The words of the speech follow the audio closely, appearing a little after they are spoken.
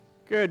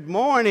Good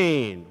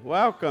morning.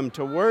 Welcome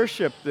to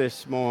worship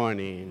this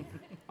morning.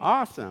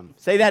 Awesome.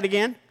 Say that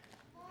again.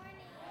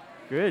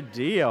 Good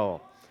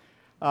deal.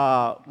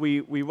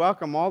 We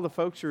welcome all the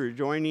folks who are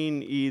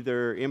joining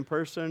either in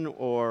person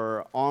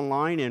or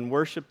online in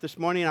worship this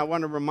morning. I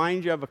want to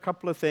remind you of a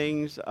couple of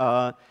things.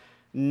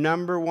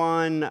 Number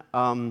one,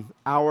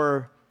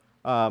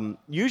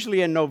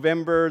 usually in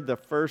November, the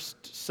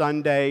first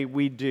Sunday,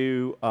 we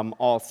do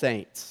All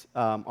Saints,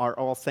 our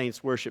All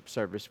Saints worship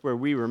service, where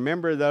we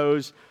remember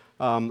those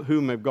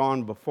whom have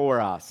gone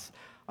before us.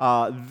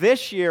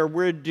 This year,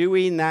 we're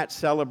doing that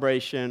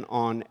celebration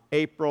on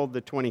April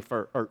the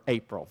 21st, or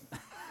April.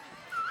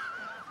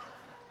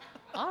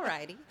 All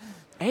righty.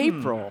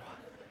 April.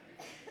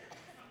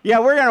 Yeah,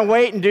 we're going to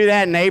wait and do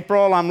that in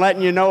April. I'm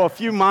letting you know a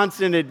few months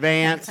in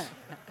advance.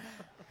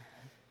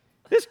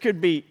 This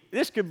could be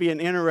an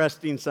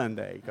interesting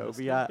Sunday,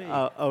 Kobe.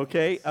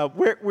 Okay,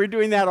 we're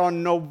doing that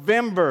on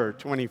November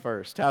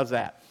 21st. How's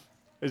that?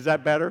 Is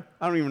that better?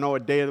 I don't even know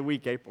what day of the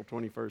week April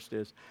 21st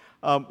is.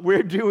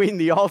 We're doing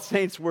the All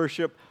Saints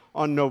worship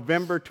on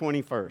November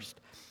 21st.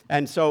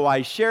 And so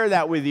I share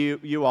that with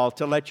you all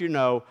to let you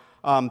know.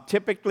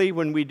 Typically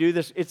when we do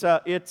this, it's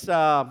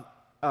a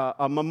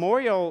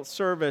memorial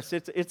service.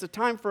 It's a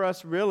time for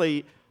us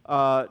really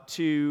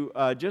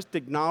to just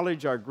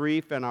acknowledge our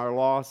grief and our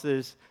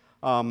losses,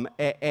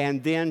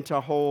 and then to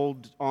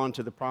hold on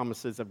to the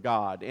promises of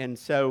God. And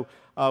so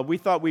we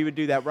thought we would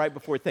do that right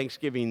before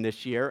Thanksgiving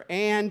this year.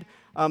 And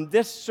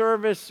this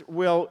service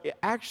will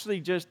actually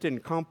just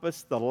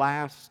encompass the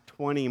last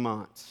 20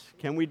 months.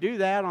 Can we do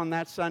that on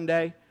that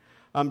Sunday?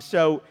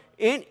 So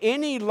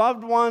any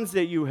loved ones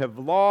that you have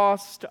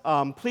lost,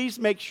 please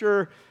make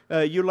sure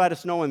you let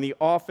us know in the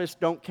office.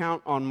 Don't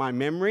count on my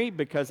memory,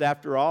 because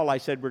after all, I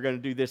said we're going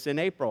to do this in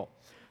April.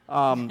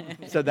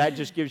 So that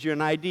just gives you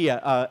an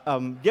idea.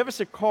 Give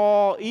us a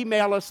call,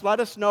 email us, let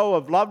us know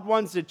of loved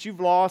ones that you've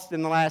lost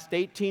in the last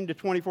 18 to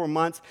 24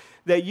 months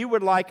that you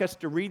would like us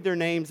to read their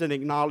names and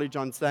acknowledge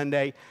on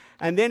Sunday.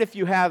 And then if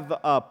you have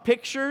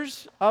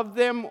pictures of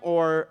them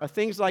or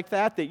things like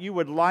that that you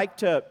would like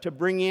to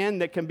bring in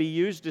that can be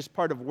used as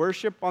part of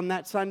worship on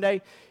that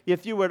Sunday,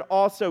 if you would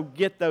also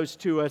get those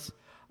to us,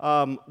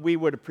 we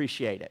would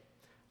appreciate it.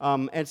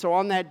 And so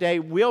on that day,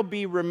 we'll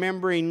be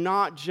remembering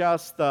not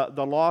just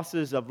the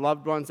losses of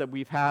loved ones that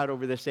we've had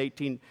over this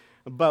 18,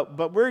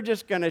 but we're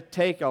just going to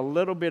take a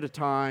little bit of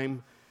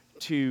time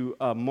to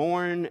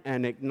mourn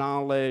and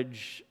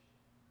acknowledge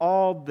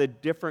all the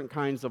different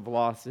kinds of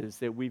losses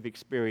that we've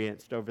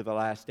experienced over the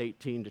last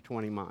 18 to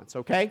 20 months,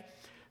 okay?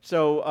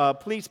 So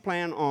please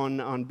plan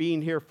on being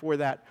here for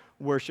that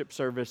worship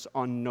service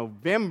on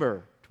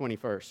November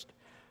 21st,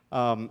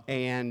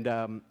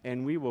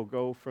 and we will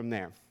go from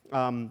there.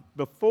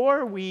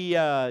 Before we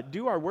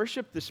do our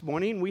worship this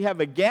morning, we have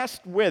a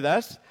guest with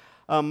us,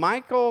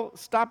 Michael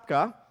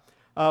Stopka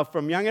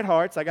from Young at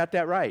Hearts. I got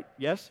that right,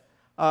 yes?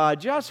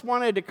 Just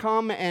wanted to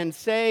come and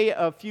say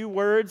a few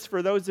words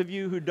for those of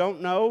you who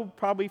don't know.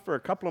 Probably for a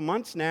couple of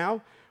months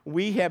now,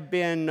 we have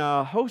been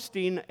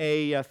hosting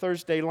a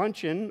Thursday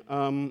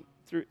luncheon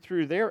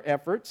through their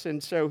efforts,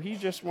 and so he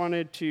just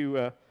wanted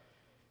to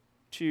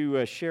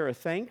share a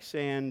thanks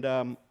and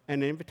an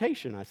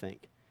invitation, I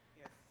think.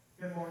 Yes.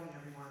 Good morning,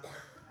 everyone.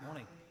 Good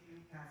morning. Thank you,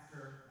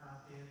 Pastor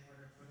Dan, for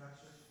the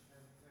introduction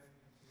and to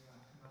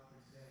come up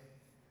here today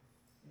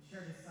and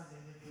share this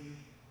Sunday with you.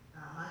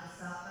 My name is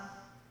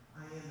Sata.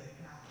 I am a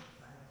Catholic.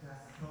 I have to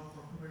ask the Pope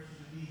for permission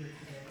to be here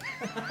today. I'm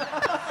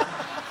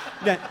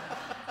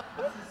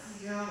the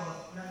CEO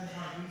of Young at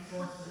Heart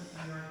Resources.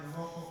 We are in the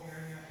local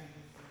area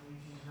agency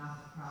region,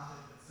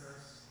 not-for-profit that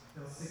serves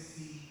those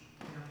 60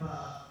 and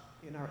above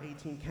in our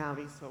 18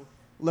 counties. So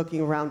looking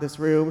around this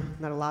room,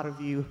 not a lot of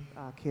you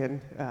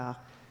can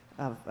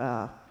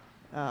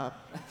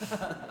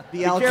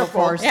be eligible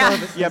for our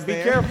services. Yeah, be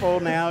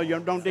careful now. You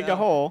don't dig a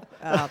hole.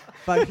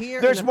 But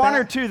here There's one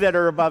or back, two that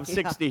are above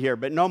 60 here,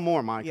 but no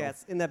more, Michael.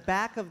 Yes, in the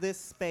back of this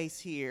space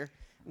here,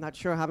 I'm not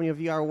sure how many of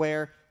you are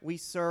aware, we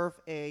serve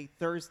a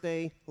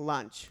Thursday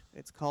lunch.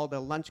 It's called a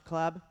lunch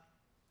club.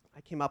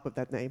 I came up with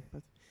that name,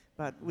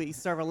 but we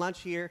serve a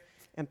lunch here,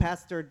 and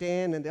Pastor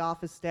Dan and the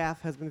office staff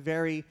has been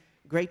very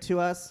great to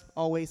us,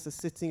 always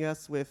assisting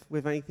us with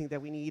anything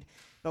that we need.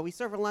 But we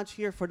serve a lunch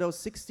here for those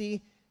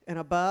 60 and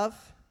above,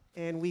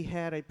 and we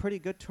had a pretty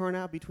good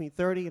turnout, between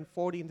 30 and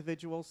 40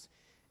 individuals.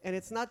 And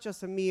it's not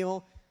just a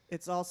meal,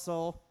 it's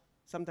also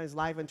sometimes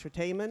live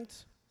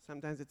entertainment,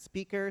 sometimes it's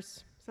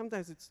speakers,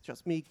 sometimes it's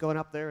just me going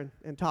up there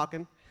and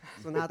talking.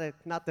 So not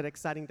that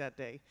exciting that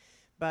day.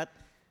 But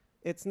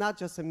it's not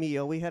just a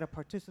meal. We had a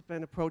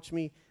participant approach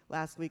me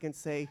last week and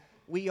say,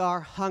 we are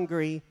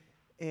hungry,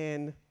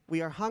 and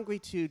we are hungry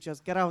to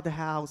just get out of the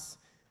house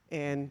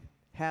and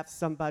have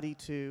somebody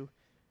to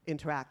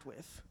interact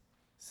with.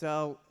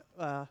 So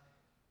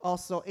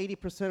also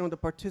 80% of the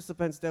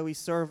participants that we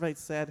surveyed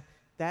said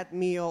that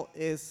meal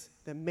is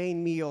the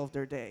main meal of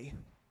their day.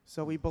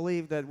 So we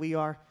believe that we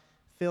are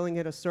filling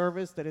in a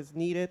service that is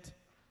needed.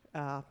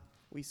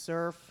 We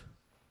serve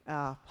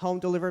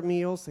home-delivered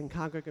meals and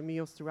congregate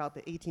meals throughout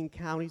the 18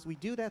 counties. We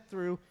do that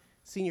through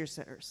senior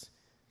centers.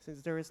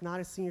 Since there is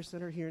not a senior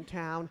center here in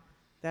town,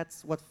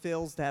 that's what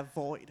fills that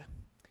void.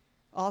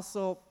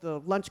 Also, the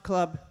lunch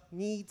club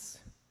needs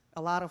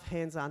a lot of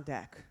hands on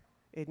deck.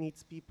 It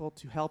needs people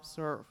to help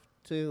serve,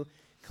 to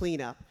clean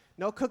up.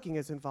 No cooking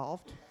is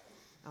involved.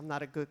 I'm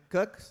not a good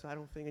cook, so I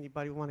don't think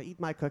anybody will want to eat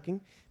my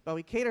cooking. But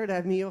we cater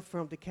that meal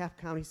from DeKalb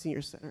County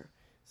Senior Center.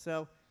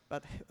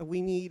 But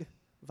we need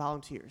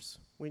volunteers.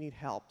 We need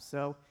help.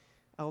 So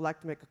I would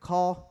like to make a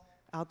call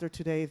out there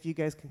today if you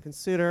guys can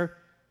consider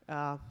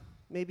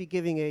maybe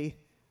giving an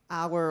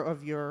hour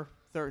of your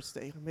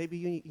Thursday. Maybe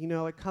you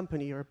know a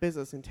company or a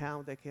business in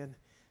town that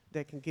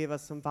can give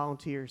us some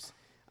volunteers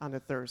on a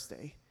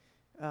Thursday.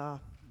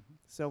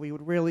 So we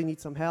would really need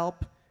some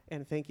help,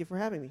 and thank you for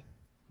having me.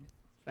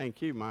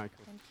 Thank you, Michael.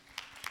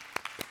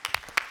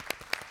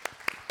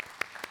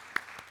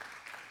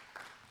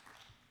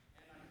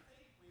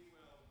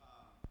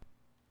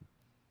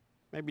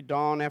 Maybe,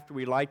 Dawn, after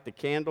we light the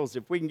candles,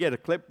 if we can get a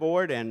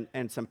clipboard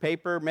and some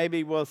paper,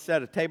 maybe we'll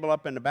set a table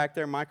up in the back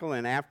there, Michael,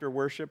 and after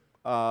worship,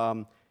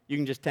 you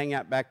can just hang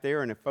out back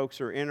there, and if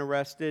folks are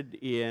interested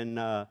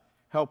in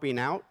helping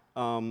out,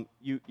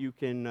 you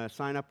can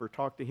sign up or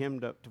talk to him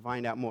to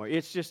find out more.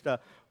 It's just a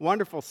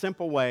wonderful,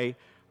 simple way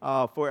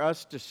for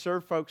us to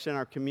serve folks in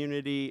our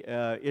community.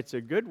 It's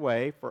a good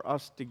way for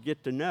us to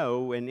get to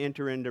know and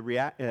enter into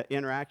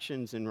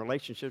interactions and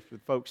relationships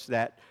with folks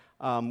that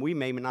we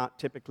may not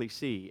typically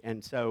see.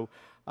 And so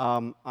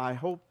I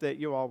hope that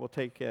you all will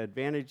take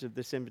advantage of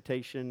this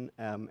invitation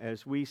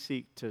as we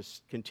seek to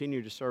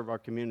continue to serve our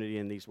community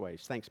in these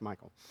ways. Thanks,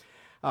 Michael.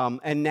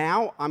 And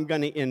now I'm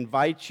going to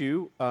invite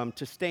you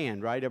to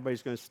stand, right?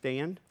 Everybody's going to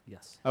stand?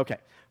 Yes. Okay.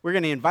 We're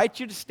going to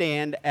invite you to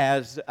stand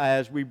as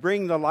we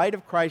bring the light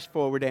of Christ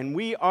forward, and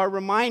we are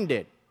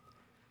reminded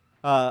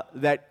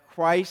that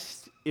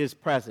Christ is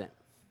present.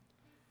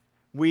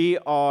 We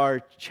are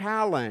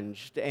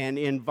challenged and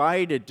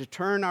invited to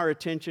turn our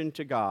attention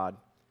to God,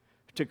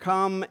 to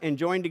come and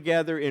join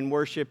together in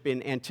worship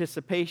in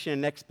anticipation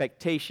and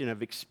expectation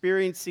of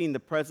experiencing the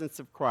presence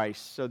of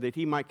Christ so that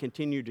he might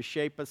continue to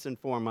shape us and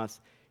form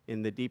us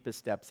in the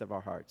deepest depths of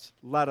our hearts.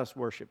 Let us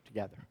worship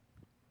together.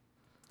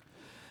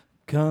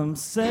 Come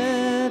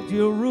set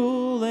your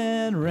rule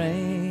and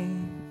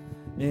reign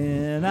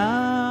in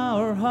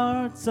our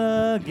hearts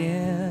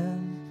again.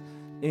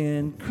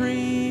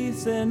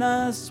 Increase in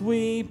us,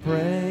 we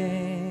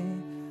pray.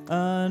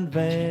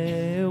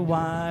 Unveil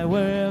why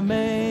we're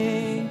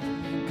made.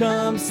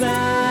 Come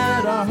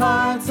set our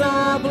hearts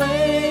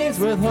ablaze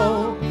with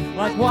hope,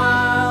 like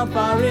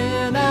wildfire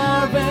in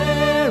our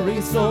very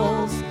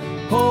souls.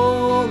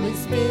 Holy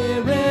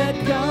Spirit,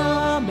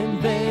 come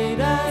invade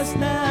us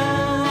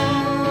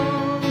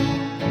now.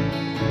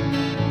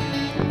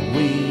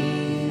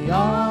 We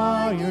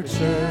are your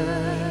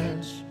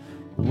church.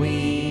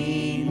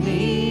 We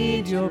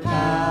need your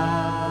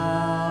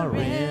power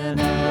in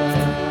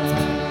us.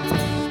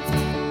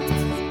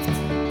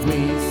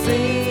 We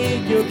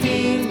seek your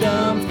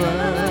kingdom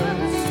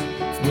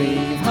first. We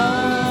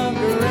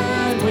hunger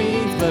and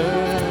we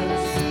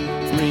thirst.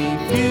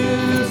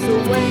 Refuse to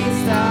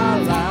waste our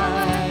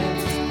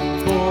lives,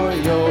 for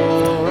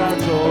you're our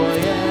joy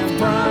and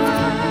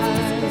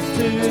prize.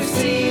 To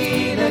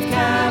see the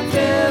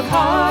captive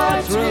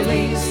hearts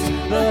released,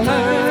 the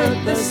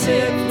hurt, the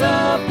sick,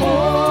 the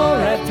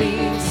poor at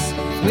peace.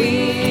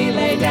 We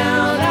lay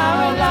down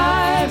our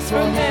lives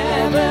for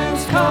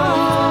heaven's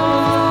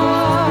cause.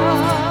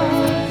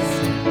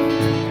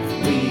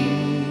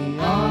 We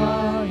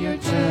are your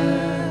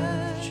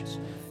church.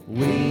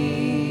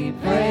 We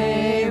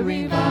pray,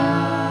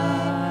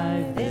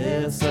 revive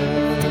this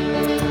earth.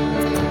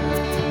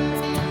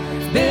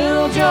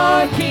 Build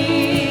your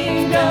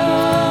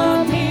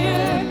kingdom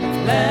here.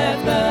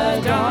 Let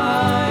the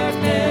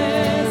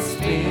darkness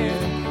fear.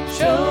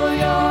 Show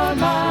your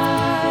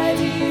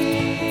mighty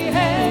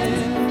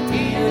hand.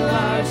 Heal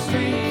our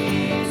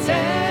streets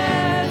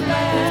and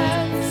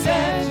land.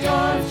 Set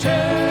your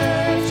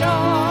church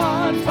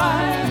on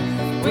fire.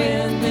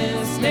 Win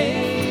this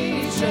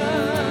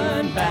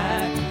nation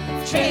back.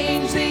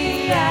 Change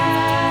the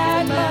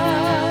atmosphere.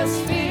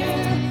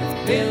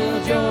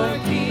 Build your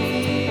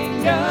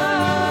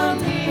kingdom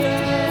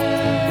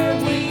here,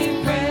 we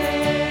pray.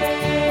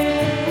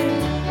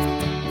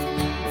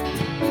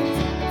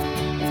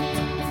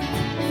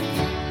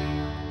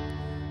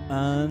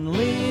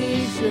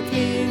 Unleash your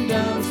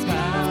kingdom's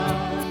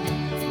power,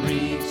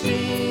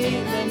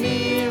 reaching the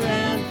near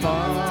and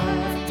far.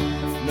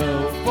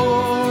 No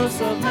force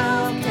of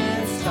hell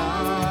can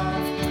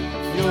stop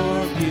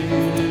your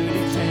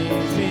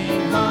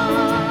beauty-changing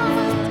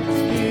heart.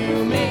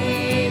 You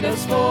made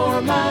us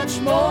for much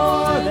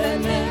more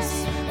than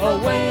this.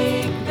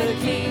 Awake the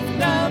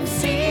kingdom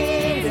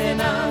seed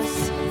in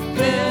us.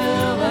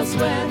 Fill us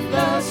with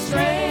the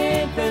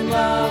strength and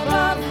love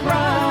of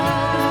Christ.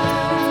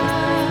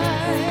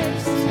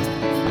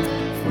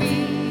 We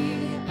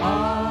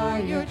are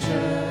your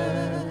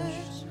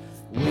church.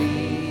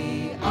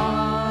 We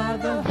are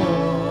the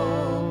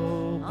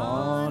hope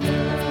on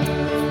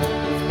earth.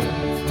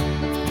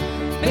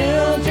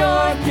 Build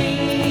your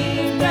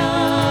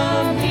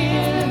kingdom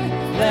here.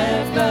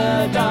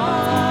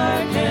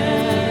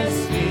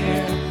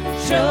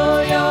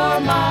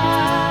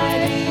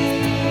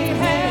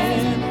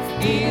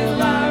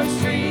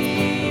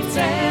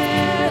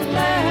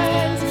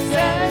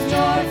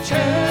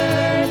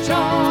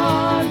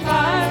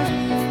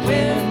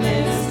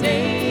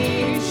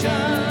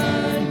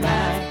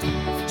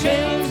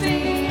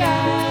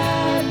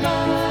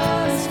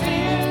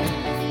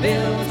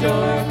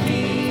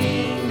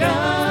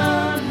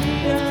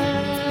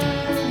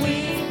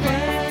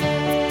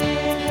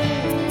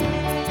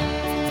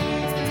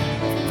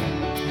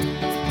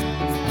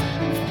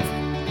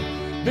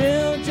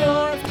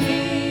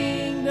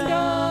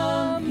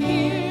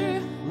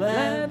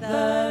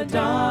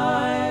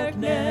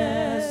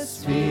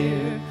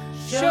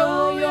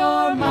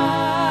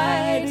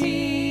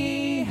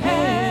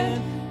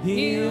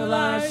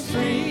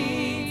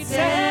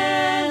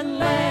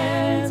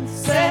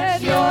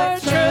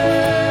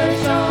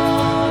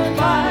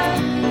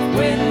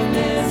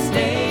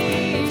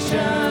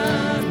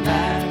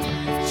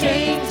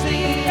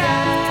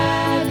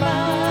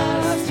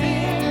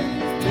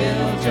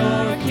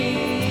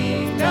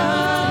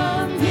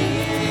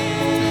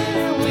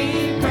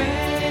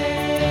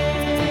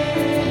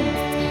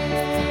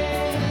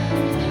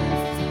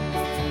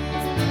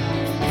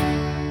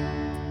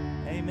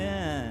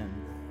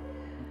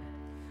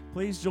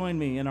 Please join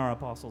me in our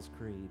Apostles'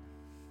 Creed.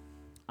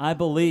 I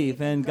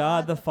believe in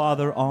God the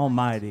Father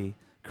Almighty,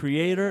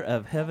 creator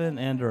of heaven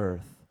and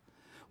earth.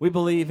 We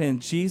believe in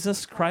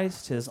Jesus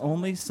Christ, his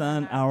only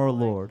Son, our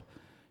Lord,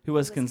 who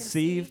was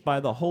conceived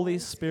by the Holy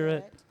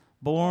Spirit,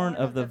 born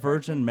of the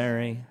Virgin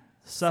Mary,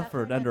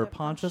 suffered under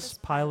Pontius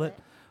Pilate,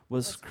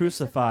 was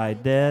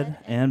crucified, dead,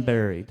 and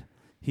buried.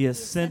 He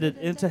ascended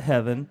into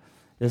heaven,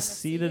 is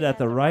seated at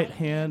the right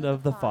hand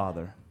of the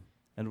Father,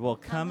 and will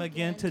come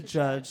again to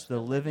judge the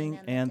living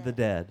and the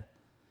dead.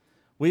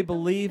 We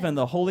believe in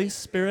the Holy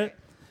Spirit,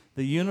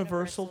 the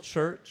universal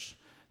church,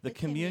 the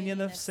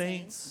communion of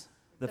saints,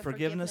 the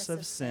forgiveness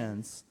of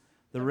sins,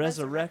 the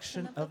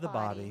resurrection of the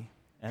body,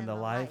 and the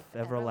life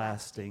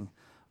everlasting.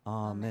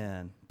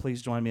 Amen.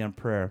 Please join me in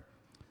prayer.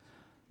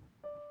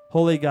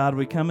 Holy God,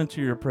 we come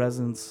into your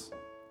presence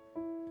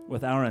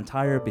with our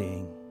entire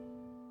being.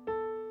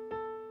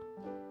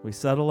 We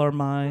settle our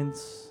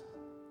minds.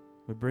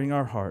 We bring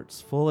our hearts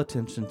full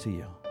attention to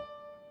you.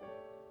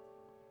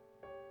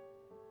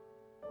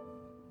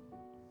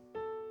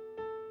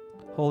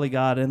 Holy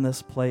God, in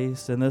this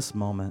place, in this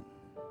moment,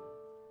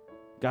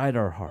 guide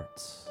our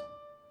hearts.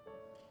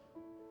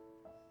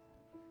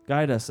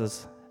 Guide us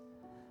as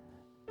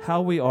how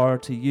we are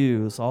to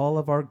use all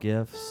of our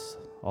gifts,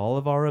 all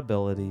of our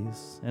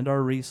abilities, and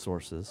our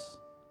resources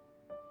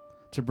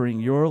to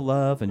bring your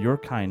love and your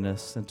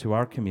kindness into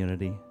our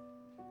community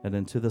and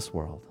into this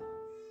world.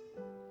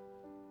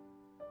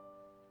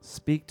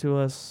 Speak to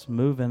us,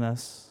 move in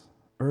us,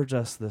 urge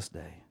us this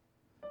day.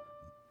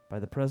 By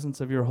the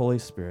presence of your Holy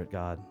Spirit,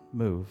 God,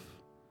 move,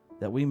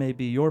 that we may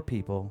be your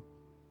people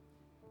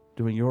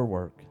doing your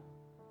work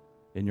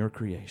in your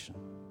creation.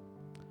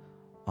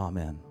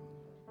 Amen.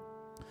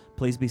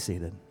 Please be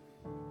seated.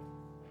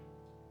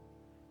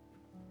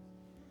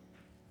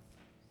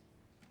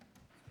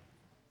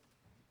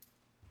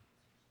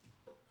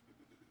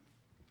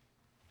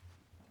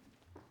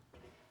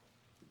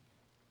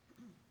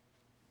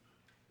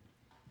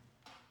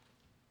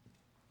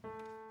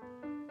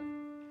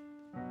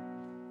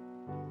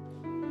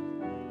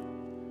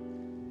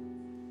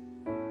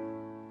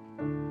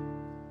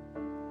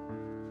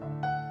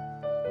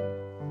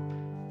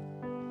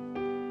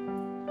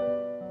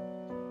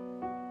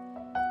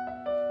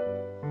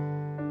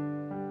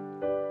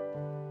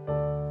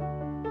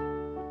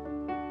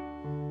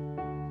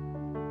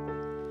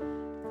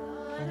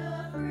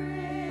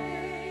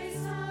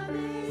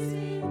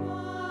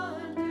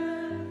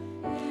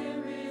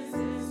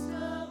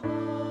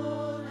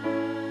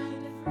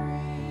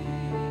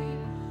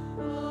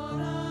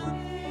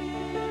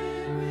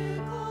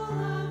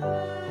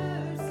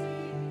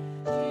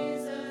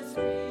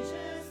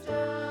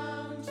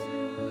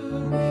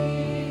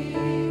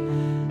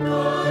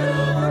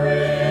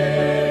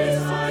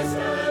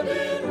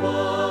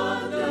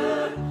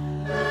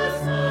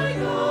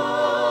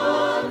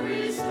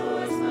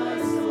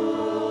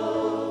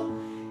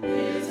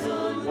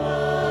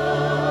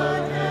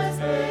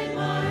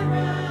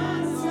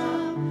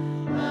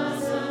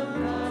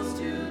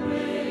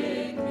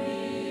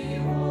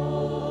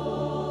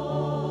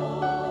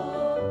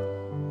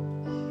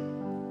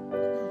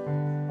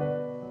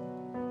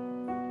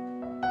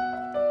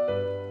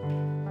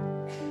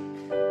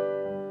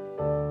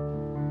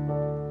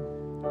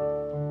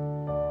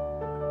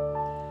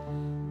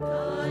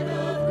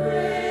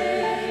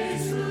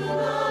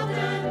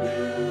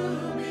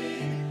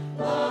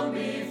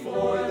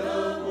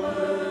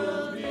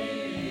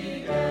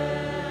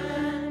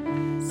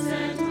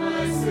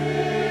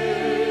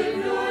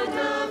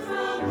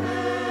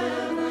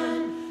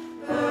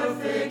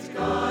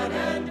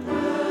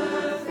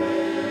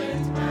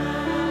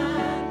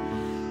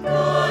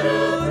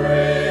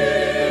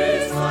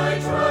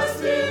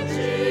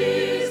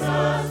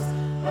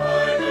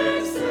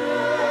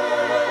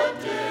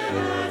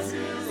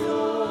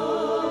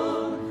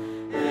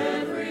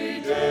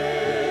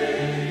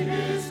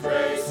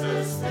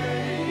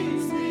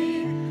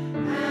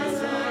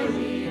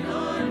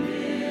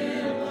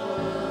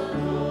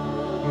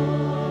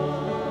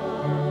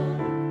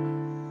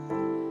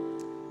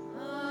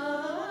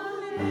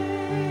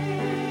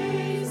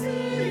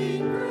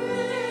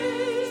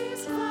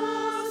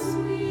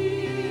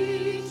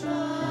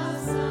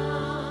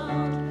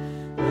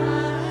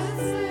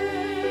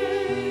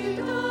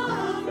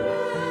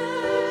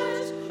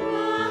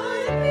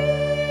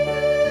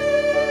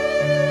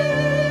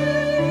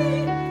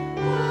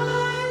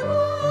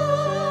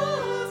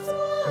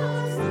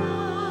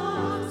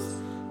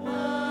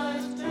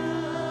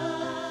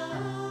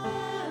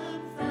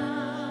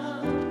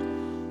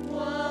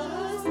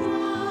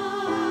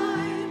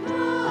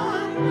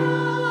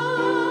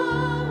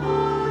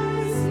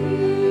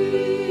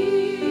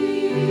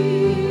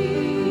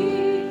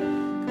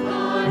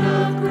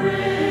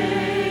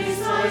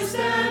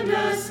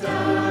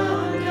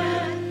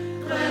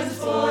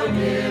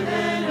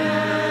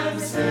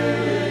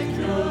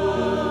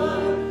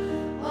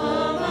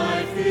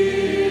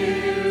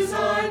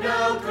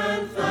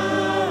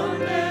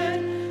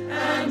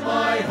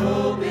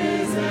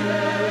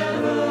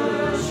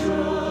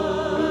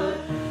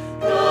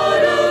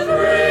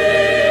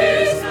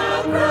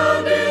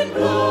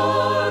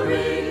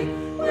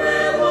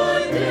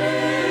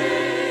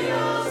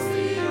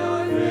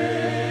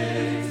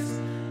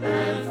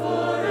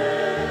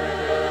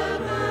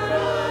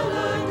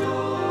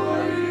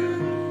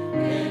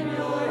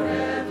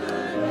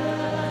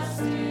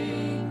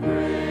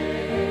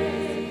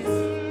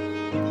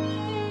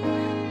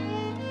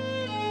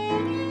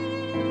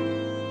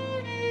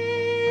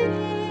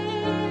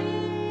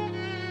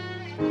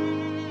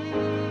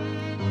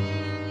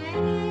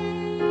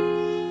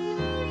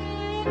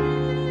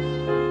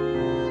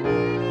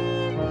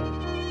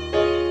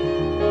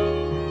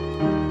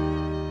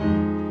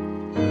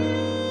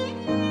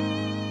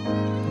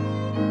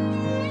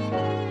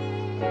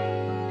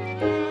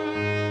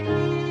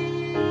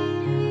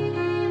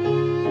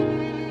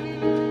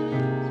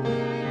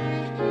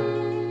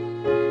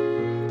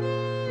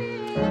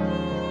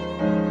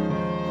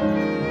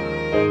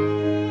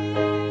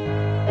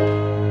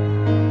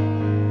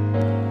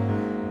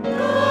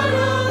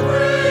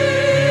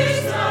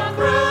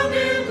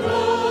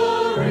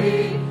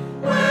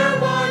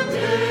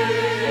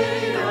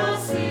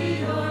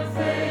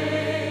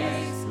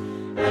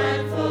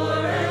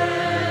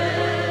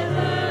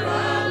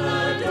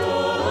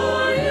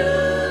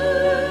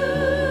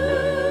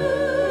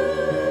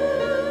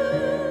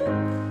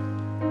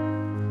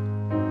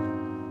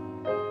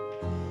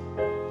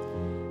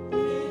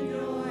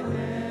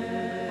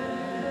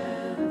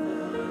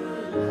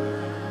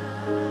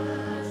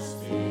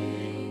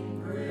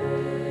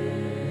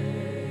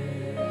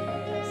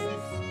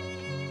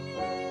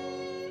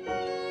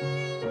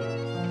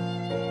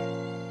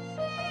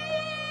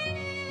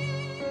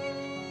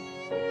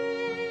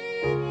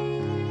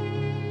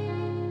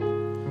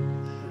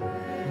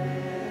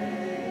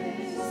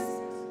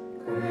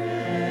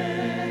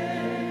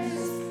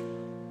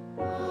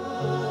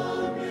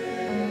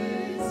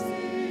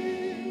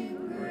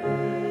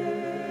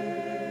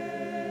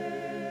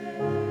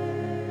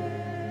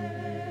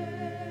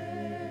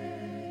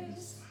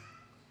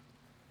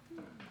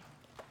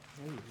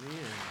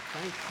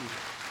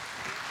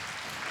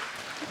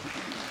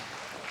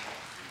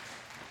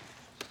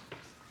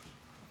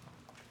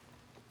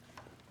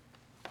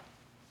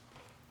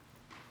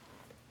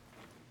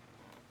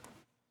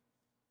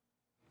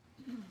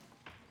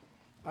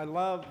 I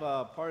love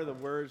part of the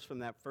words from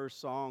that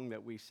first song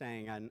that we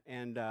sang,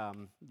 I'm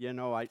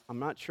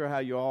not sure how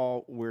you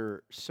all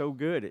were so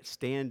good at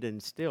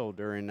standing still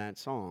during that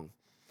song.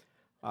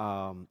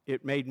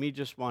 It made me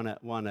just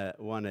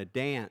wanna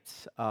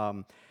dance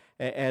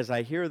as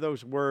I hear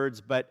those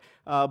words. But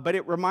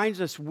it reminds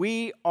us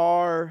we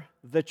are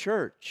the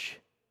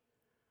church.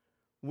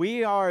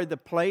 We are the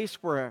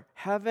place where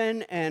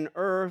heaven and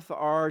earth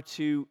are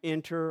to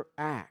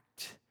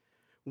interact.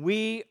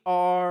 We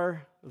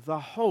are the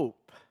hope.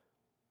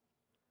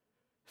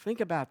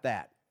 Think about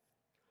that.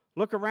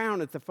 Look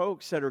around at the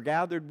folks that are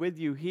gathered with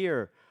you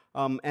here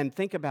and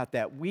think about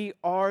that. We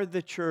are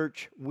the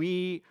church.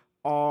 We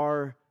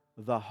are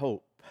the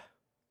hope.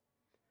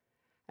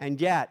 And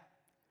yet,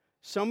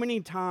 so many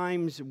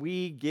times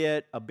we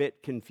get a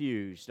bit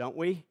confused, don't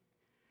we?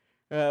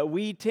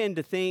 We tend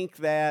to think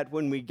that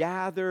when we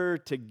gather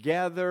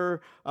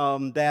together,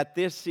 that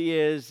this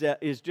is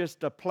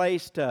just a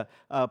place to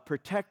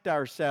protect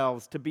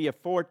ourselves, to be a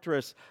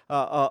fortress,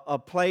 a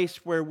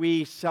place where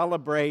we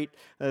celebrate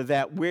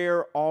that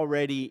we're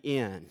already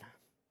in,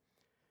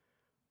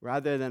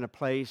 rather than a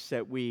place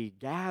that we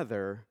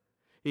gather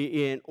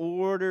in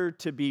order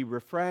to be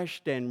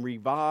refreshed and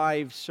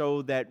revived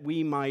so that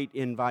we might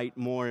invite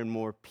more and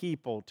more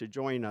people to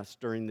join us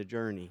during the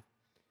journey.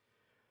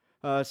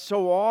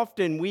 So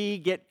often we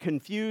get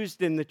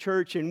confused in the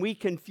church, and we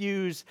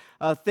confuse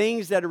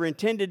things that are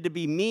intended to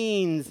be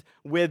means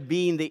with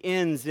being the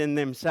ends in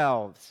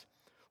themselves.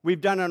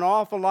 We've done an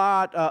awful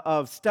lot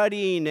of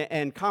studying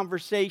and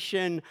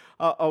conversation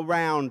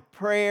around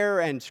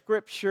prayer and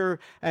scripture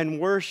and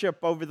worship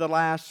over the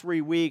last 3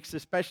 weeks,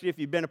 especially if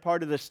you've been a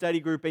part of the study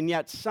group. And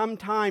yet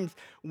sometimes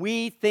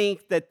we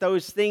think that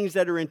those things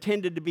that are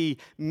intended to be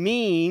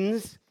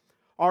means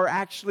are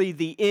actually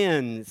the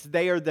ends.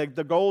 They are the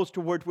goals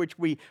toward which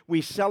we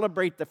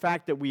celebrate the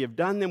fact that we have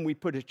done them. We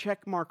put a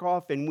check mark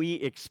off, and we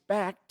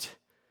expect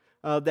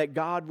that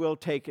God will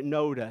take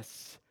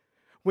notice.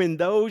 When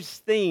those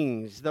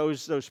things,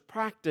 those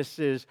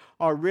practices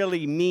are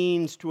really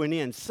means to an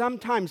end.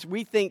 Sometimes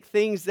we think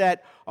things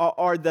that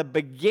are the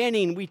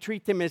beginning, we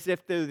treat them as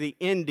if they're the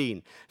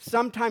ending.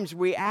 Sometimes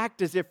we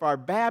act as if our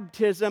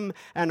baptism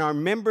and our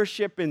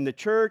membership in the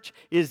church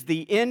is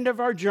the end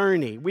of our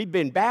journey. We've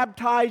been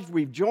baptized,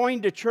 we've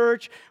joined a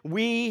church,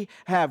 we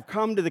have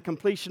come to the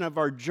completion of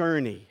our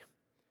journey.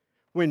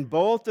 When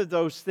both of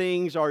those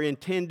things are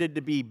intended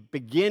to be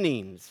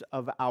beginnings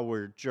of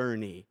our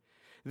journey.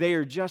 They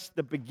are just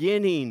the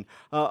beginning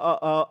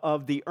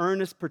of the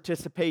earnest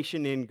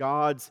participation in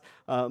God's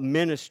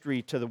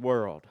ministry to the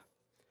world.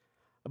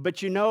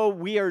 But you know,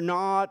 we are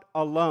not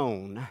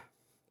alone.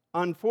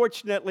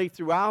 Unfortunately,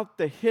 throughout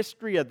the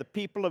history of the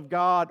people of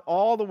God,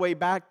 all the way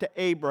back to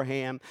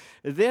Abraham,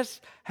 this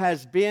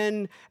has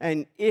been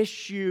an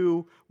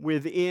issue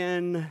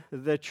within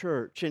the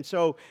church. And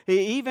so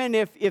even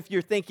if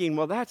you're thinking,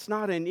 well, that's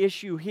not an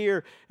issue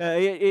here,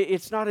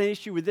 it's not an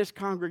issue with this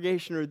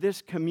congregation or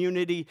this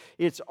community,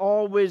 it's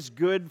always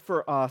good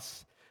for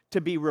us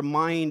to be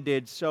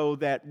reminded so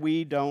that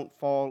we don't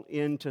fall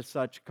into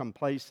such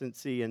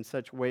complacency and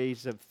such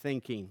ways of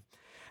thinking.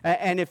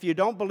 And if you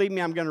don't believe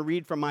me, I'm going to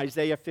read from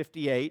Isaiah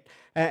 58.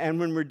 And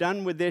when we're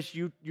done with this,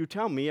 you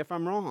tell me if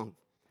I'm wrong.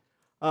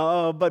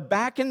 But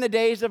back in the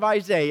days of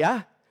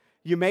Isaiah,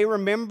 you may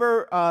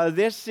remember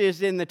this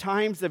is in the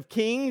times of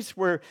Kings,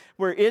 where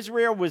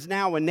Israel was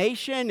now a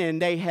nation,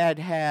 and they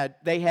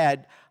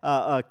had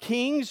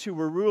kings who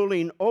were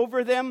ruling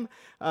over them.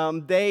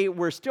 They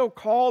were still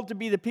called to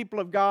be the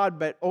people of God,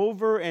 but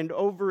over and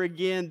over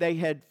again they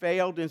had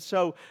failed. And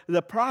so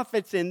the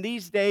prophets in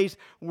these days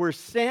were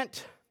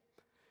sent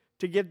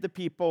to give the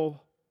people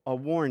a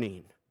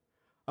warning.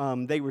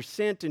 They were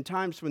sent in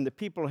times when the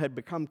people had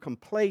become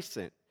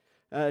complacent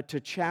to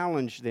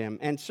challenge them.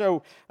 And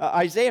so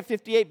Isaiah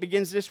 58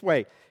 begins this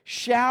way: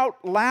 shout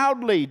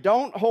loudly,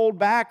 don't hold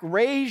back,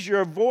 raise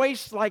your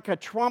voice like a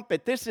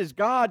trumpet. This is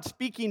God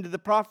speaking to the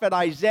prophet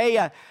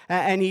Isaiah,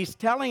 and he's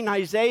telling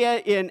Isaiah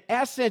in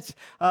essence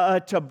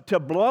to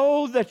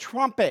blow the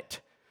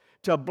trumpet.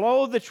 To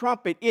blow the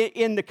trumpet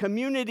in the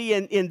community.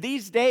 And in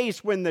these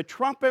days, when the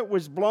trumpet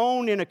was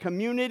blown in a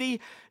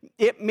community,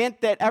 it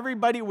meant that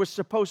everybody was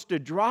supposed to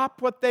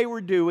drop what they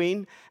were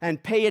doing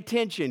and pay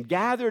attention,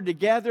 gather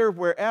together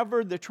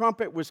wherever the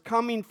trumpet was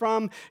coming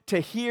from to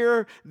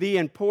hear the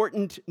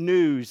important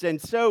news.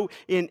 And so,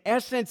 in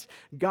essence,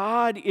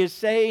 God is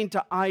saying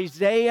to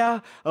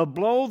Isaiah,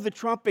 blow the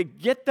trumpet,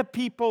 get the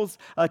people's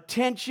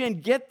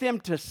attention, get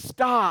them to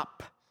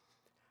stop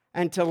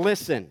and to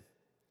listen.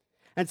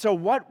 And so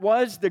what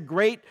was the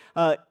great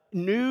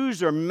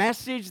news or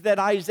message that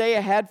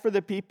Isaiah had for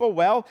the people?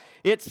 Well,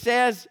 it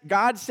says,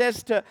 God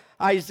says to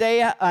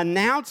Isaiah,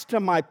 announce to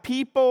my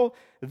people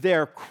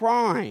their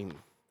crime.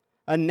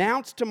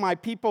 Announce to my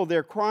people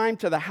their crime,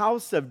 to the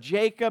house of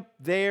Jacob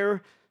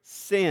their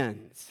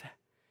sins.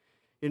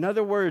 In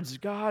other words,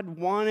 God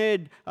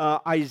wanted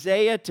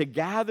Isaiah to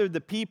gather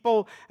the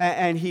people,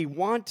 and he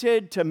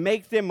wanted to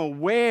make them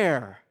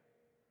aware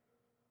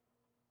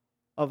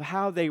of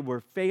how they were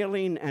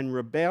failing and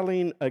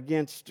rebelling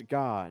against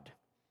God.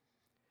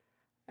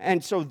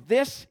 And so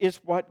this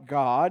is what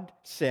God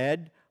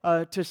said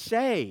to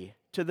say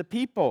to the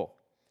people.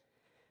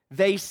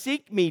 They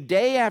seek me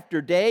day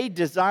after day,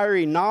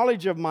 desiring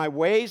knowledge of my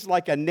ways,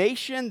 like a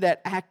nation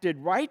that acted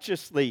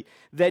righteously,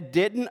 that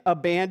didn't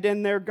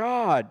abandon their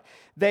God.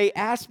 They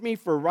ask me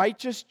for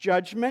righteous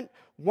judgment,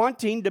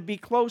 wanting to be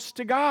close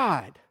to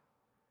God.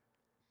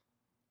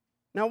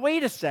 Now,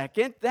 wait a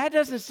second. That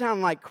doesn't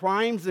sound like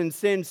crimes and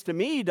sins to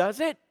me, does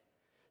it?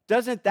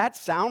 Doesn't that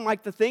sound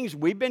like the things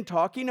we've been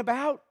talking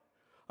about?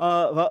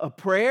 A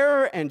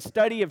prayer and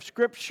study of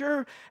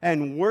Scripture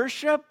and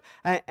worship,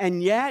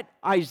 and yet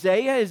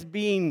Isaiah is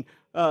being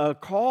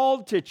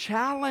called to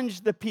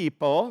challenge the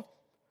people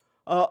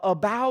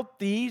about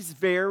these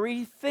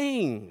very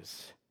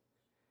things.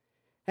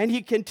 And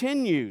he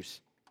continues,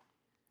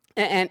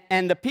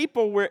 and the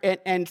people were,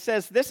 and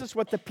says, this is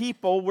what the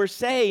people were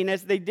saying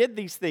as they did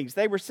these things.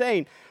 They were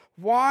saying,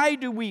 why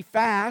do we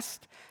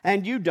fast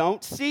and you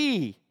don't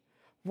see?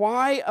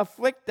 Why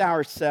afflict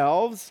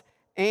ourselves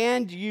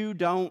and you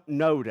don't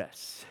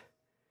notice?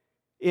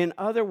 In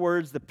other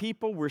words, the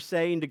people were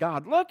saying to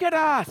God, look at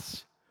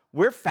us.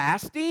 We're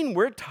fasting,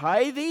 we're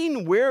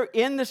tithing, we're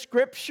in the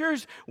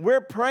Scriptures, we're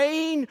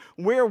praying,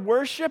 we're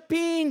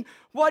worshiping.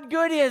 What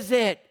good is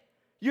it?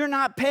 You're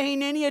not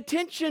paying any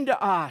attention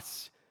to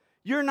us.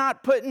 You're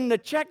not putting the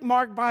check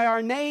mark by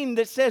our name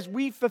that says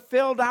we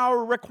fulfilled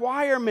our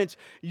requirements.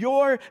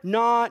 You're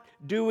not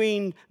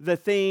doing the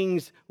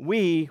things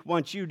we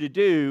want you to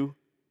do.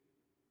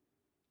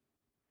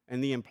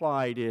 And the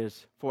implied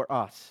is for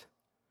us,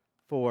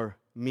 for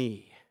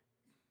me.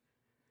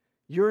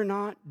 You're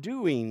not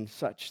doing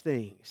such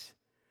things.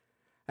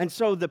 And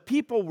so the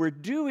people were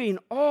doing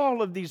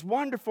all of these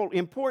wonderful,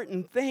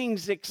 important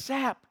things,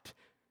 except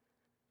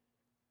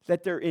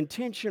that their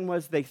intention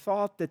was they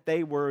thought that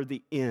they were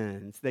the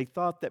ends. They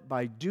thought that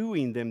by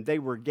doing them, they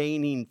were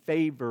gaining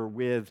favor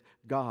with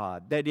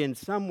God. That in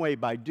some way,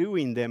 by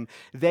doing them,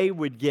 they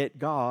would get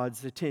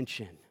God's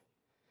attention.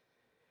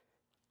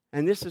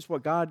 And this is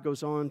what God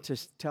goes on to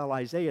tell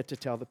Isaiah to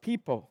tell the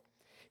people.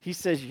 He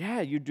says,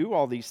 yeah, you do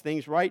all these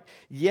things, right?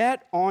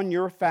 Yet on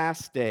your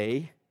fast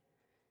day,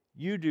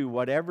 you do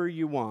whatever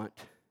you want,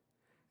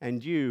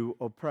 and you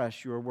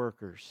oppress your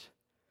workers.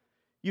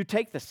 You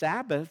take the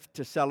Sabbath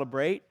to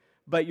celebrate,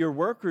 but your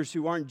workers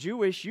who aren't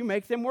Jewish, you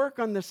make them work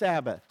on the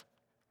Sabbath.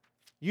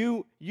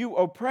 You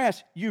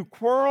oppress, you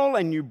quarrel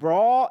and you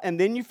brawl, and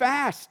then you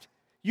fast.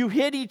 You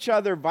hit each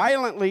other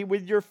violently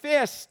with your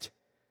fist.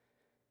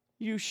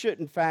 You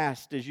shouldn't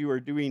fast as you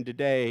are doing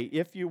today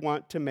if you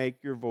want to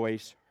make your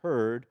voice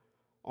heard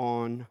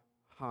on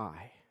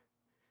high.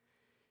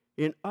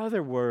 In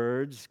other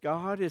words,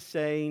 God is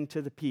saying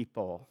to the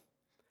people,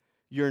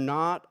 you're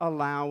not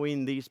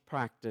allowing these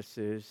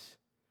practices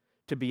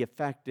to be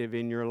effective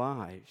in your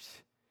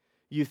lives.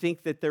 You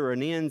think that they're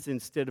an ends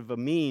instead of a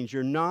means.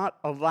 You're not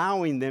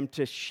allowing them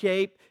to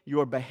shape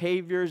your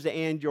behaviors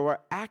and your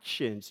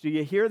actions. Do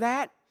you hear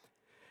that?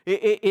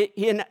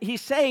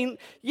 He's saying,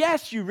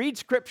 yes, you read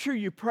Scripture,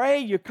 you pray,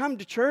 you come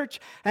to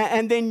church,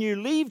 and then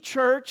you leave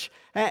church,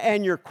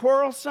 and you're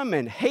quarrelsome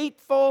and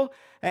hateful,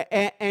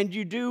 and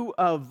you do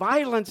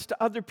violence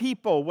to other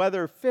people,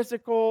 whether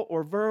physical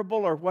or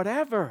verbal or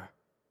whatever.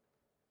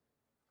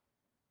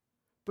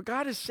 But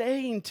God is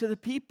saying to the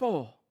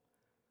people,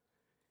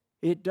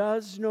 it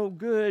does no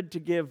good to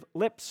give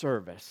lip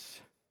service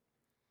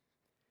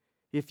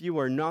if you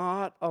are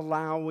not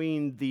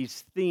allowing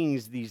these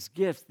things, these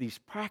gifts, these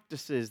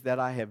practices that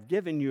I have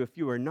given you, if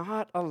you are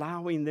not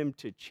allowing them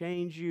to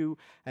change you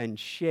and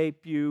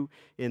shape you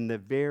in the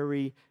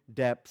very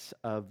depths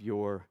of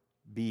your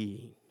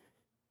being.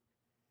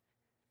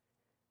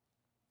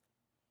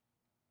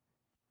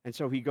 And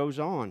so he goes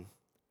on,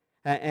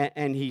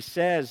 and he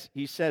says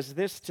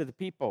this to the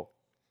people.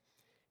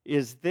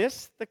 Is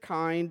this the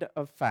kind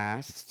of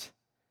fast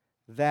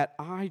that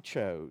I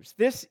chose?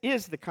 This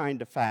is the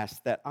kind of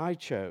fast that I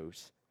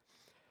chose.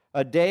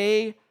 A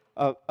day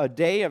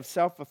of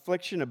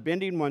self-affliction, of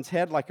bending one's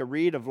head like a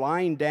reed, of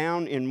lying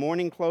down in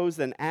mourning clothes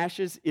and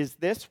ashes. Is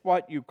this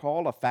what you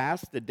call a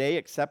fast, a day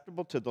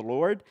acceptable to the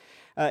Lord?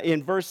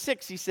 In verse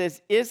 6, he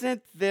says,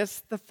 isn't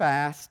this the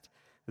fast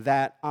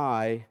that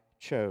I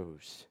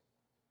chose?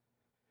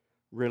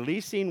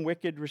 Releasing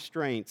wicked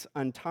restraints,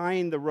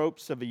 untying the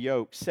ropes of a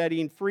yoke,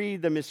 setting free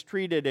the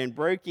mistreated, and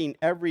breaking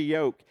every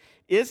yoke.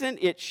 Isn't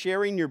it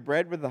sharing your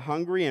bread with the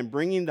hungry and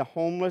bringing the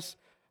homeless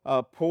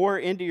poor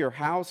into your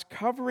house,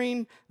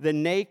 covering the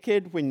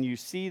naked when you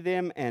see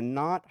them, and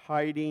not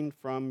hiding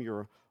from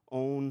your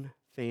own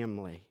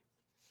family?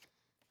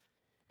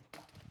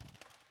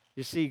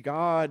 You see,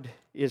 God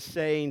is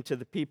saying to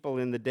the people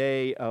in the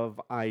day of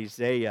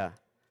Isaiah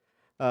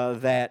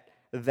that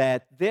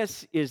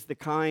this is the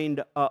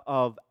kind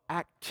of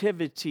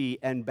activity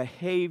and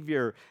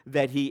behavior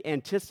that he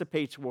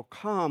anticipates will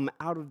come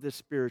out of the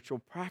spiritual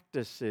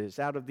practices,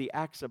 out of the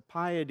acts of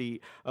piety,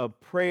 of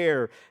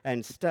prayer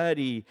and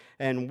study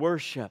and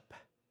worship.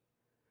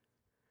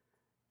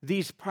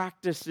 These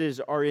practices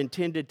are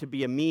intended to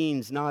be a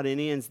means, not an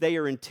ends. They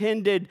are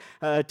intended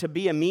to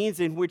be a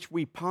means in which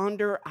we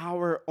ponder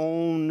our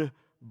own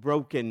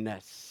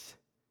brokenness,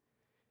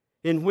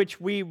 in which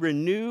we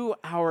renew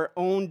our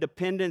own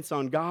dependence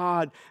on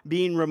God,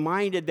 being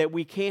reminded that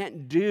we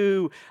can't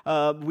do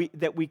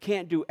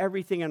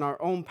everything in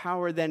our own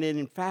power. That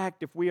in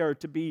fact, if we are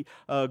to be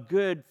a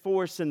good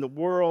force in the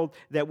world,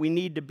 that we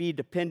need to be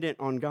dependent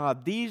on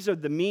God. These are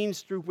the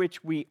means through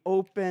which we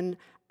open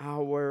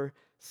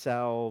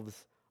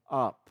ourselves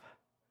up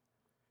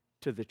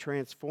to the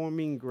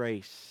transforming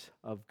grace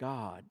of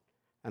God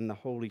and the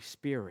Holy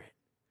Spirit,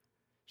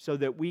 so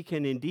that we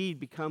can indeed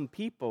become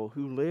people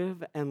who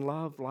live and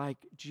love like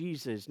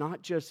Jesus,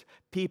 not just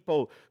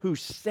people who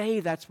say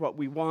that's what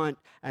we want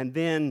and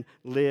then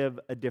live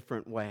a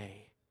different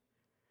way.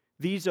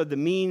 These are the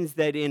means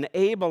that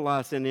enable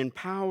us and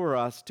empower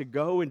us to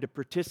go and to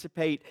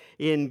participate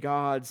in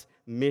God's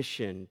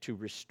mission to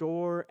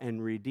restore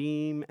and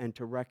redeem and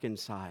to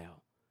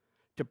reconcile,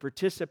 to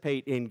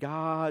participate in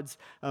God's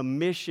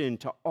mission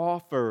to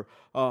offer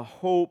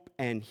hope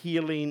and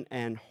healing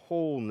and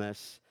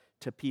wholeness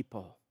to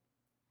people.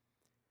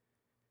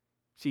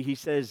 See, he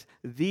says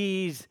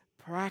these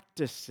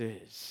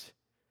practices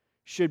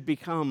should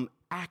become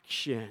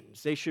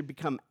actions. They should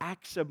become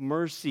acts of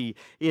mercy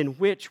in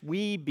which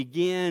we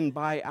begin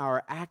by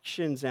our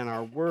actions and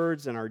our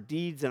words and our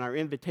deeds and our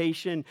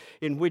invitation,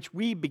 in which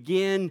we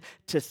begin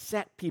to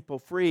set people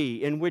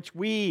free, in which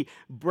we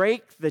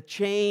break the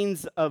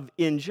chains of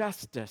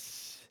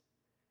injustice,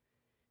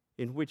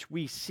 in which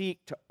we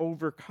seek to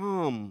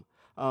overcome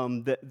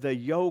the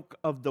yoke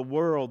of the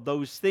world,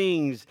 those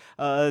things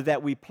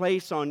that we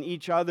place on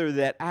each other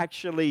that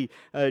actually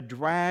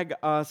drag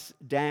us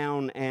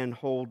down and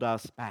hold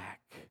us back.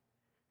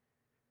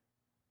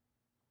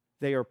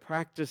 They are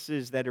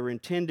practices that are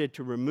intended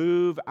to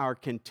remove our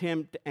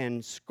contempt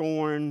and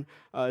scorn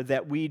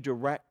that we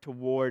direct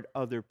toward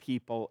other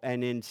people,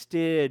 and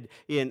instead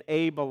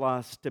enable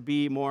us to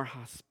be more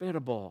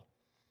hospitable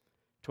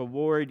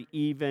toward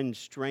even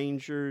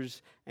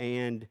strangers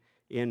and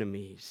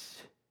enemies.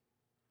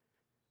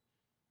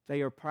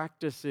 They are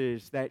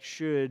practices that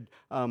should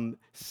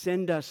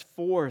send us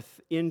forth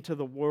into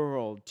the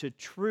world to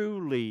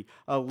truly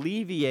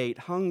alleviate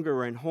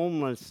hunger and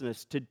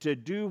homelessness, to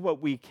do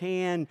what we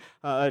can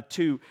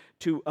to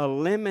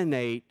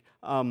eliminate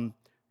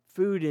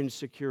food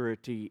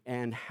insecurity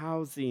and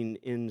housing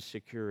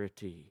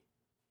insecurity.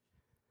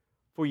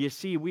 For you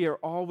see, we are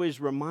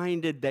always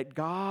reminded that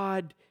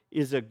God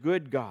is a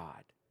good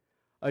God,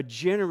 a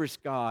generous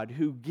God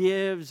who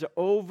gives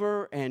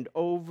over and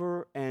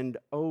over and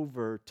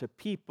over to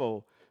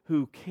people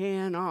who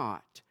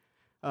cannot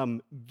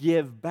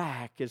give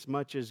back as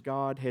much as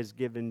God has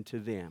given to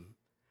them.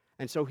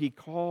 And so he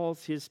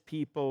calls his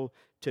people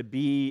to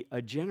be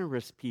a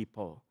generous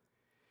people.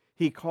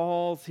 He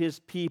calls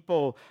his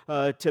people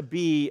to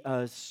be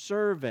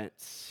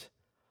servants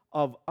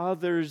of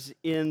others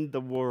in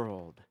the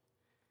world.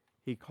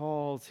 He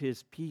calls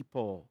his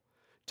people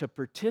to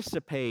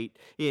participate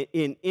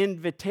in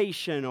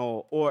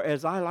invitational, or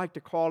as I like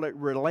to call it,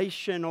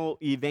 relational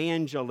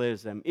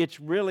evangelism. It's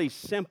really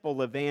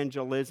simple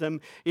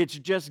evangelism. It's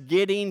just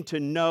getting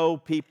to know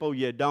people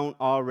you don't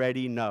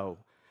already know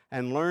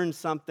and learn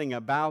something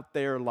about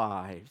their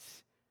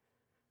lives.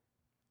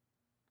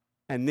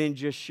 And then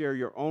just share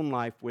your own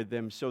life with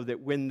them so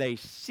that when they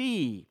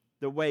see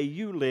the way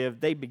you live,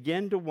 they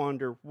begin to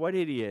wonder what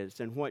it is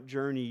and what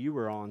journey you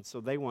are on,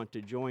 so they want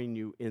to join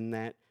you in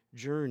that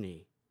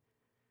journey.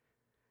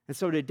 And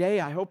so today,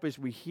 I hope as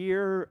we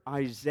hear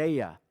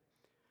Isaiah,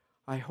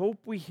 I hope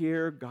we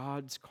hear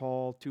God's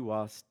call to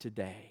us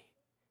today.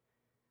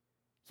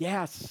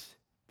 Yes,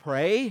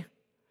 pray,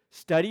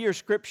 study your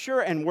scripture,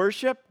 and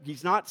worship.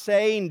 He's not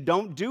saying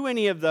don't do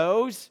any of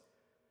those,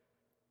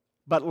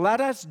 but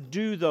let us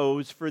do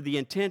those for the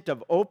intent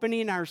of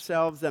opening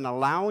ourselves and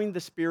allowing the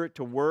Spirit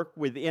to work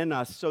within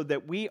us so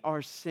that we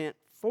are sent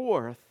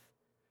forth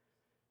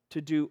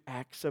to do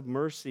acts of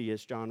mercy,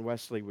 as John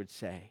Wesley would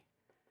say.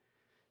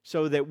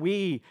 So that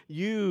we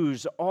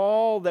use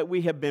all that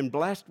we have been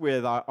blessed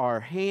with, our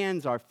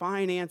hands, our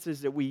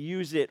finances, that we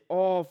use it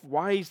all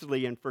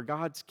wisely and for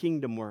God's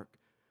kingdom work.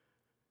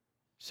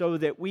 So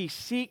that we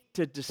seek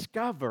to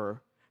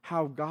discover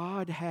how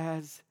God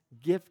has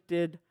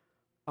gifted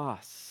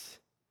us.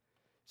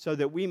 So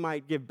that we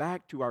might give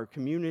back to our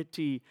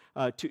community,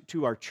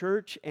 to our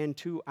church and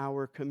to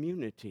our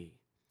community.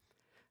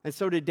 And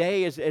so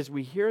today, as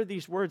we hear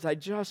these words, I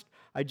just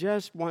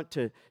want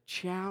to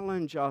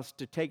challenge us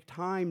to take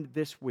time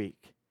this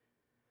week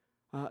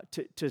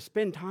to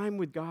spend time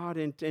with God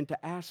and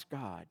to ask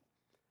God,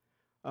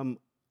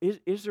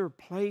 is there a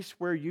place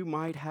where you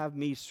might have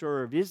me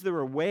serve? Is there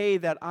a way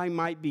that I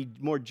might be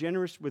more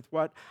generous with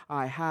what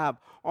I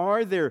have?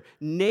 Are there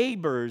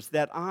neighbors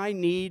that I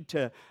need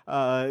to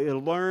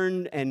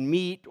learn and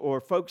meet, or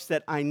folks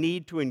that I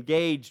need to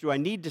engage? Do I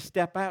need to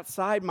step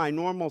outside my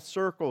normal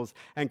circles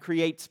and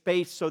create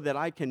space so that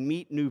I can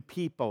meet new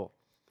people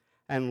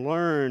and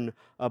learn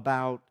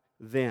about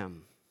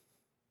them?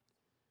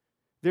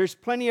 There's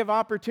plenty of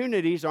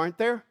opportunities, aren't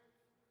there?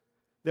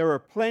 There are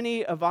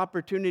plenty of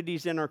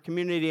opportunities in our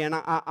community, and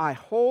I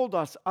hold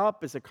us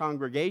up as a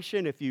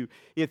congregation. If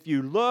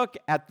you look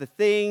at the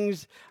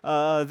things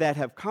that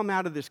have come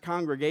out of this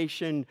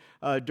congregation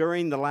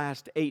during the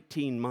last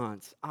 18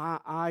 months,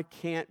 I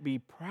can't be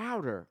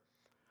prouder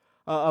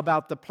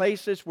about the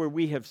places where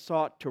we have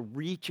sought to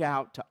reach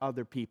out to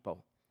other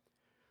people.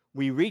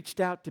 We reached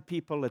out to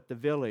people at the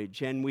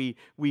village, and we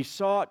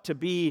sought to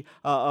be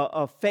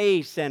a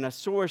face and a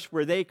source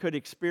where they could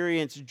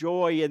experience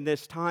joy in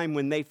this time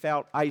when they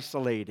felt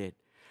isolated.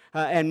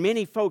 And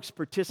many folks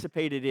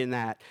participated in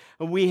that.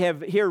 We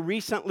have here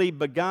recently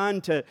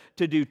begun to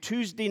do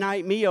Tuesday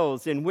night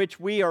meals in which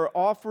we are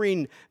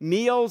offering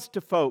meals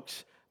to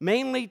folks,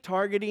 mainly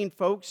targeting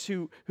folks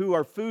who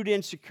are food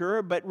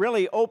insecure, but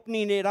really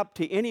opening it up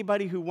to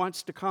anybody who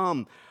wants to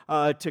come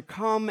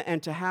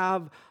and to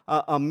have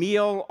a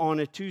meal on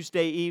a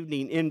Tuesday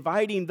evening,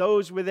 inviting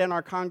those within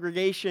our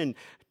congregation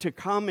to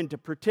come and to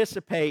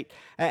participate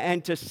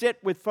and to sit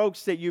with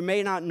folks that you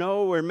may not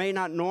know or may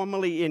not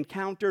normally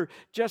encounter,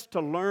 just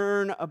to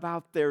learn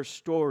about their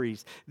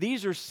stories.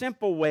 These are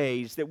simple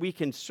ways that we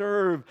can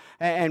serve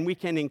and we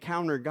can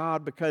encounter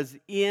God, because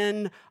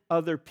in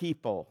other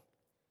people,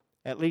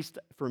 at least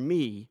for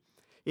me,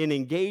 in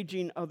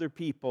engaging other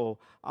people,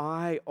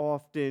 I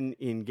often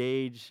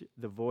engage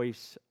the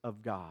voice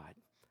of God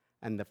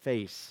and the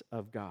face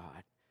of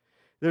God.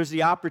 There's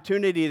the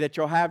opportunity that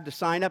you'll have to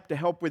sign up to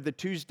help with the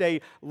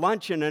Tuesday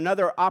luncheon.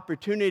 Another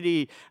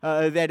opportunity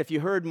that if you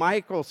heard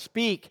Michael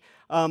speak,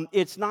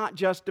 it's not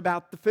just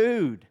about the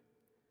food.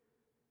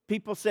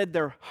 People said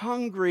they're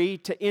hungry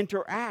to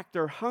interact.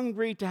 They're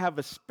hungry to have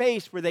a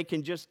space where they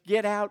can just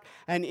get out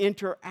and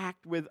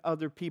interact with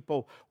other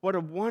people. What a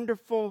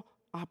wonderful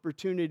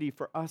opportunity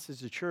for us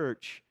as a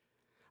church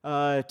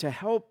to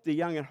help the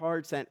young at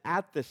hearts, and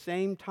at the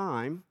same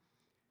time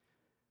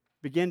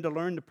begin to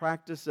learn the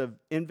practice of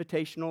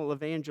invitational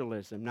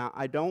evangelism. Now,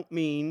 I don't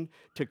mean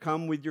to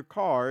come with your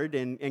card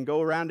and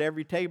go around to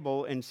every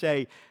table and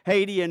say,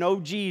 "Hey, do you know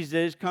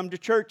Jesus? Come to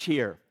church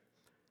here."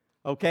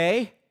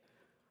 Okay?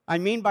 I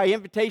mean by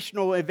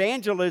invitational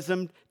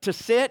evangelism to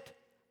sit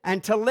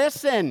and to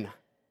listen.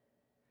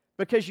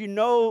 Because you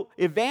know,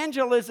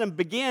 evangelism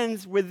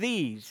begins with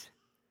these,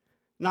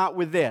 not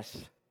with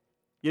this.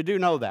 You do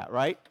know that,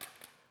 right?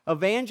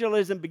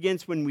 Evangelism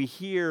begins when we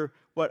hear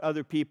what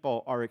other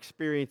people are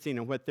experiencing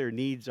and what their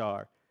needs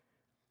are.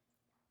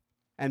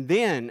 And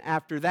then,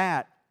 after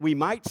that, we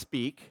might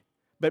speak,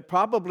 but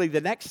probably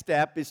the next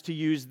step is to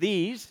use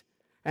these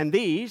and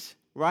these,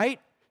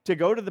 right? To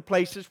go to the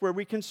places where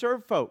we can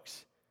serve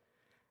folks.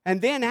 And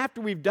then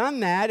after we've done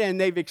that and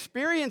they've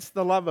experienced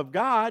the love of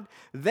God,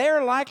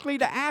 they're likely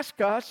to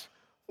ask us,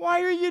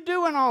 "Why are you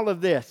doing all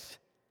of this?"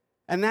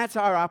 And that's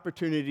our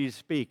opportunity to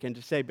speak and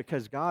to say,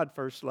 "Because God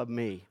first loved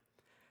me,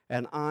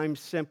 and I'm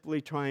simply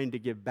trying to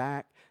give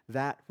back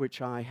that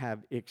which I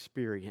have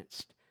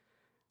experienced.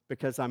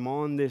 Because I'm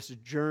on this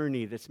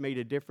journey that's made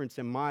a difference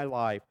in my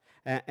life,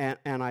 and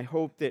I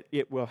hope that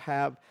it will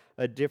have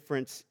a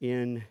difference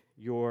in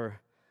your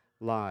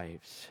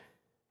lives."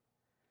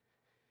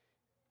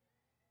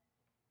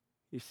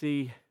 You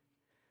see,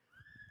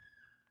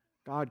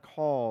 God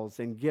calls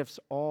and gifts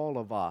all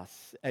of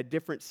us at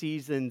different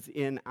seasons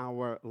in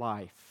our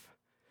life.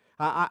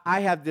 I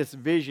have this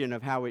vision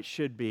of how it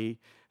should be.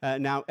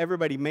 Now,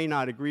 everybody may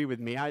not agree with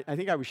me. I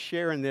think I was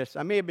sharing this.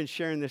 I may have been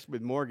sharing this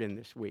with Morgan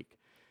this week.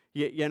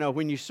 You know,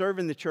 when you serve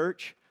in the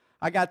church,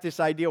 I got this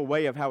ideal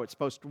way of how it's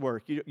supposed to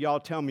work. Y'all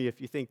tell me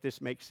if you think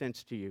this makes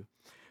sense to you.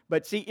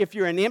 But see, if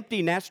you're an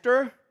empty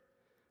nester,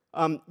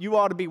 you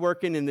ought to be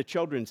working in the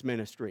children's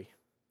ministry,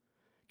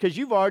 because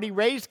you've already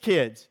raised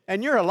kids,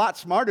 and you're a lot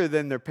smarter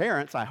than their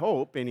parents, I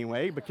hope,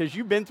 anyway, because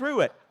you've been through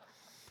it.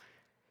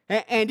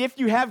 And if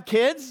you have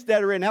kids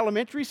that are in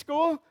elementary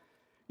school,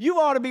 you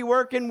ought to be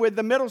working with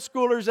the middle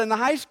schoolers and the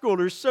high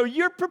schoolers, so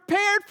you're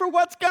prepared for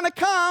what's going to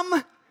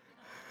come,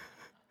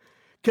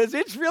 because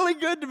it's really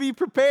good to be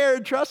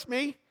prepared, trust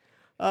me.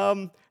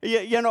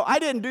 You know, I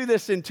didn't do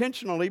this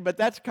intentionally, but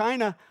that's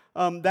kind of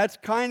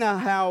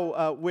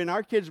how, when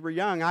our kids were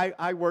young,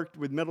 I worked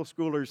with middle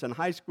schoolers and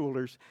high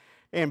schoolers.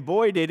 And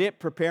boy, did it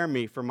prepare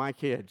me for my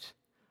kids.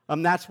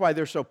 That's why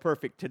they're so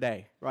perfect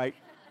today, right?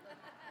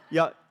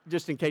 Yeah,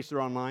 just in case they're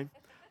online.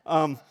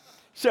 Does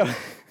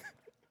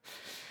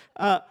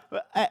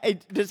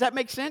that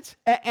make sense?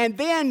 And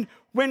then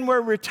when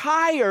we're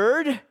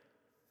retired,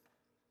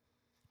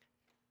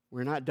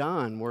 we're not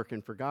done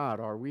working for God,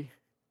 are we?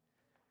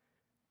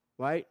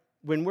 Right?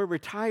 When we're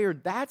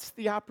retired, that's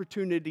the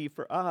opportunity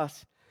for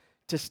us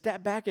to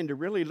step back and to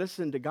really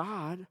listen to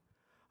God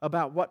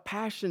about what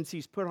passions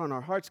He's put on our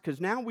hearts, because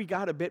now we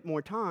got a bit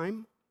more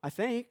time, I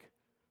think.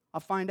 I'll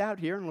find out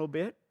here in a little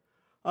bit.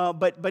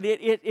 But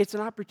it's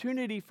an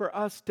opportunity for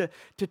us to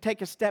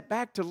take a step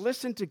back, to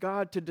listen to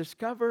God, to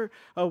discover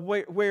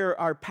where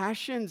our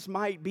passions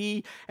might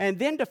be, and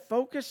then to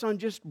focus on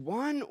just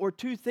one or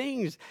two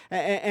things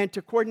and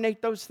to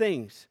coordinate those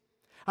things.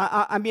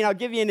 I mean, I'll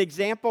give you an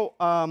example.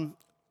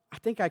 I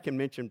think I can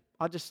mention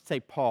I'll just say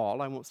Paul,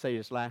 I won't say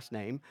his last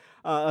name,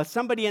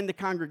 somebody in the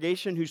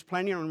congregation who's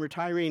planning on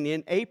retiring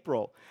in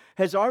April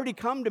has already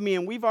come to me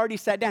and we've already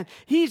sat down.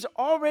 He's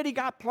already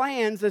got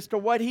plans as to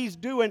what he's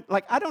doing.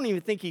 Like, I don't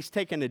even think he's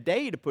taken a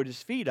day to put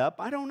his feet up.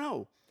 I don't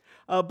know.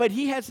 But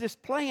he has this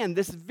plan,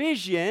 this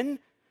vision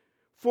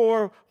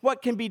for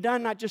what can be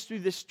done not just through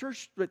this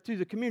church, but through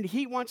the community.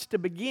 He wants to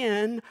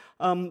begin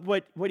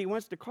what he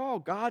wants to call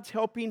God's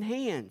helping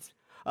hands.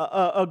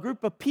 A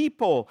group of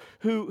people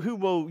who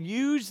will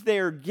use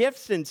their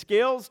gifts and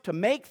skills to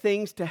make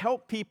things to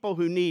help people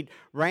who need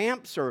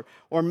ramps or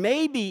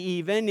maybe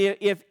even,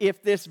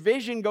 if this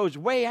vision goes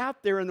way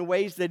out there in the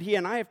ways that he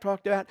and I have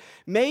talked about,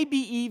 maybe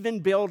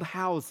even build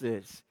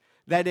houses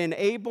that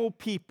enable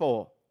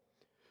people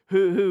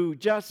who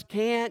just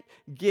can't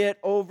get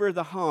over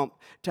the hump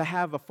to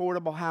have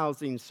affordable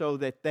housing so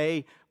that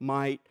they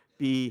might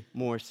be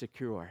more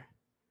secure.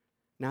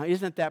 Now,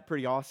 isn't that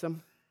pretty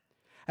awesome?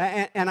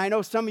 And I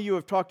know some of you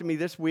have talked to me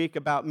this week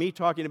about me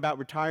talking about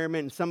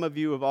retirement, and some of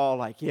you have all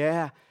like,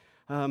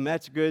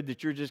 that's good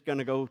that you're just going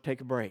to go take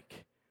a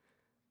break.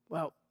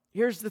 Well,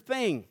 here's the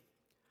thing.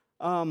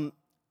 I'm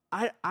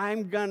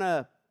going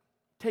to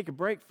take a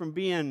break from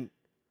being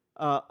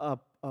a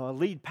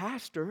lead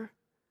pastor,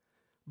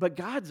 but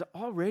God's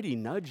already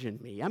nudging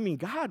me. I mean,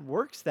 God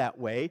works that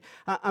way.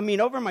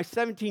 Over my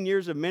 17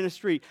 years of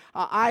ministry,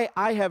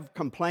 I have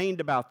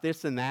complained about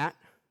this and that,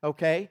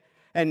 okay?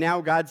 And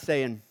now God's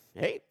saying,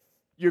 hey,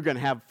 you're going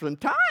to have some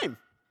time.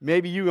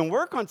 Maybe you can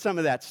work on some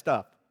of that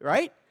stuff,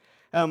 right?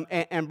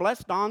 And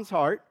bless Dawn's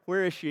heart.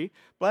 Where is she?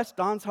 Bless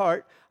Dawn's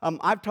heart.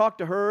 I've talked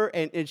to her,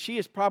 and she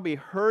has probably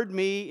heard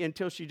me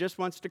until she just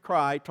wants to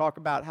cry, talk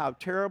about how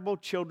terrible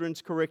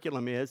children's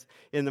curriculum is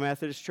in the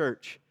Methodist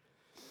Church.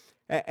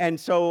 And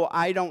so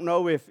I don't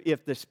know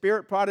if the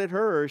Spirit prodded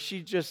her or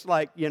she's just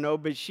like,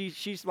 but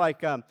she's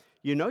like,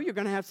 you're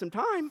going to have some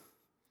time.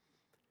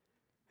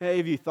 Hey,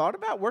 have you thought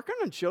about working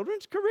on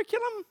children's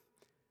curriculum?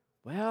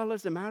 Well,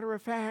 as a matter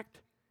of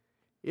fact,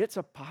 it's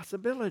a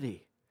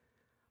possibility.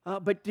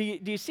 But do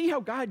you see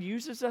how God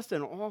uses us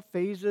in all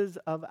phases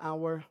of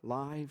our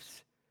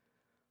lives?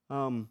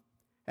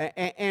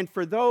 And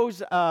for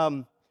those,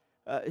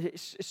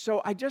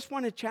 so I just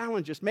want to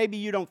challenge us. Maybe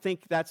you don't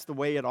think that's the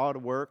way it ought to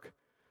work.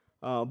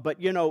 But,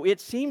 it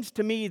seems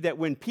to me that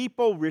when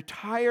people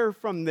retire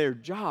from their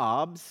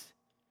jobs,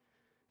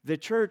 the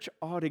church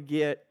ought to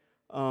get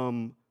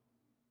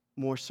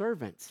more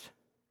servants.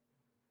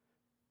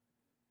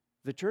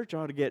 The church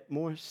ought to get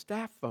more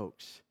staff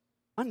folks,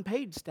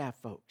 unpaid staff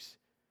folks,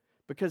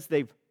 because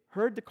they've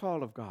heard the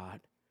call of God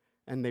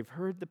and they've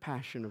heard the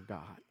passion of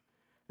God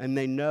and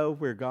they know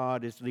where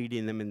God is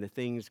leading them and the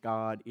things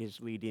God is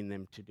leading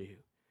them to do.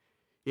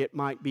 It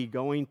might be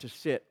going to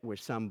sit with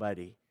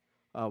somebody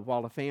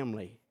while a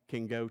family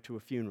can go to a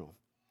funeral.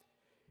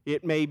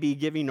 It may be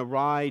giving a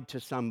ride to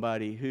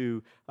somebody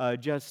who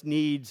just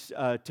needs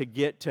to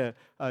get to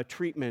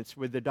treatments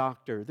with the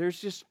doctor.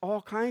 There's just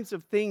all kinds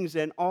of things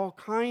and all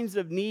kinds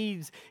of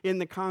needs in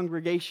the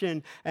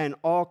congregation and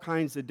all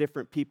kinds of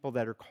different people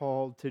that are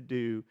called to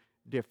do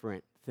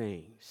different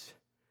things.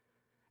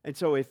 And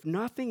so if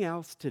nothing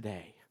else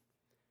today,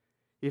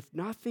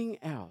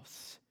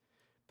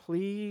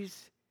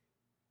 please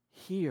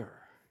hear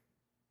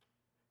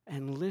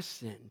and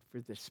listen for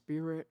the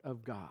Spirit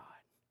of God.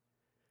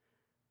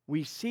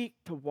 We seek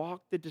to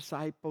walk the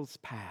disciples'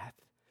 path,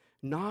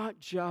 not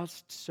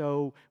just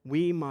so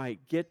we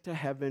might get to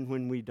heaven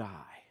when we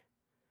die,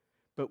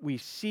 but we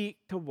seek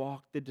to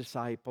walk the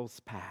disciples'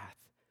 path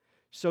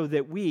so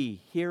that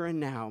we, here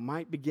and now,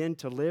 might begin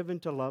to live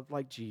and to love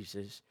like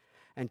Jesus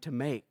and to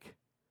make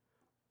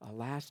a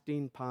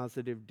lasting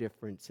positive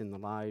difference in the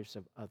lives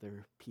of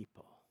other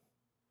people.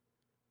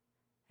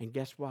 And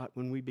guess what?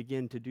 When we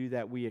begin to do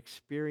that, we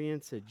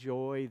experience a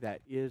joy that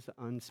is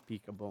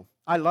unspeakable.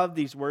 I love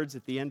these words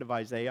at the end of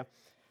Isaiah.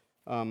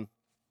 I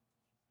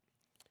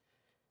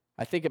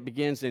think it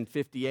begins in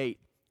 58.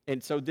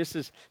 And so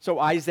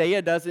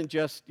Isaiah doesn't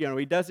just,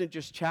 he doesn't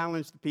just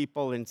challenge the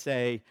people and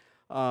say,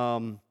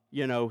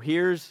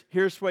 here's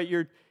what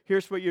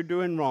you're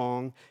doing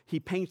wrong. He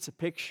paints a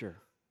picture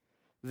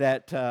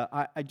that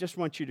I just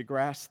want you to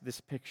grasp this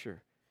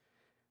picture.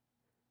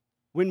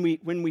 When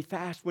we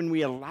fast, when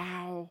we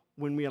allow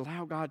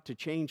God to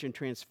change and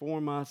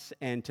transform us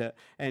and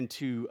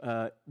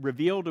to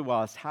reveal to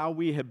us how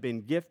we have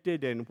been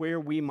gifted and where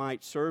we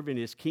might serve in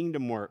His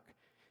kingdom work,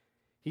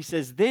 He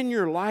says, then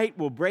your light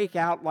will break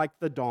out like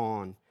the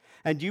dawn,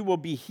 and you will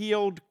be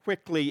healed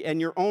quickly, and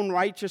your own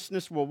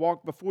righteousness will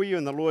walk before you,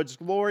 and the Lord's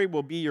glory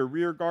will be your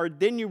rear guard.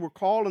 Then you will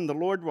call, and the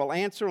Lord will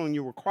answer, and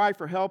you will cry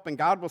for help, and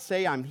God will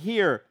say, I'm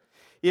here.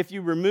 If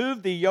you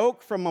remove the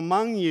yoke from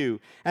among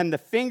you and the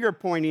finger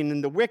pointing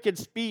and the wicked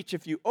speech,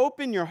 if you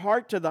open your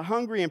heart to the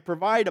hungry and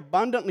provide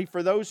abundantly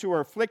for those who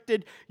are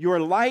afflicted, your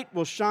light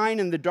will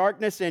shine in the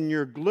darkness and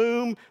your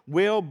gloom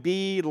will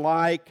be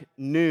like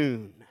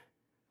noon.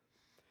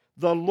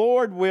 The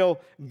Lord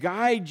will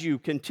guide you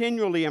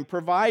continually and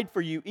provide for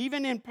you,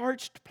 even in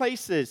parched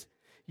places.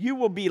 You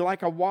will be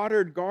like a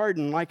watered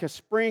garden, like a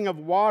spring of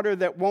water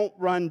that won't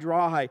run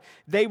dry.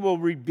 They will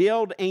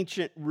rebuild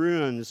ancient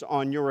ruins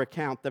on your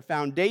account. The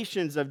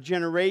foundations of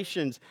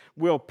generations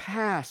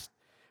past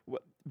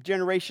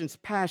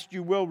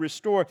you will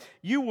restore.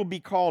 You will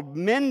be called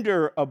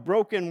mender of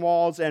broken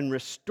walls and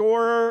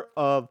restorer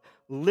of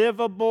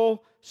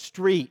livable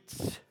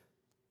streets.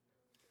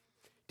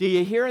 Do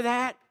you hear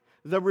that?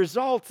 The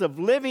results of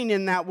living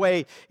in that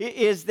way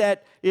is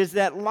that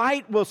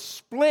light will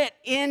split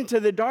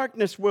into the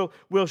darkness, will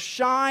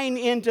shine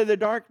into the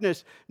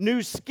darkness.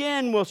 New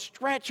skin will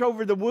stretch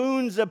over the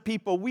wounds of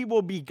people. We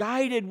will be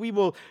guided. We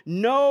will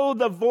know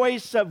the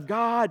voice of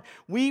God.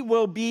 We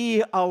will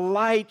be a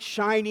light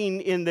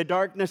shining in the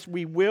darkness.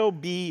 We will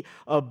be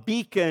a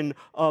beacon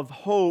of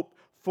hope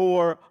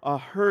for a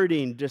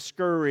hurting,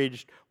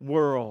 discouraged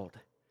world.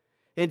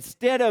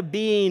 Instead of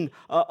being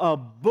a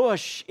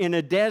bush in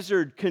a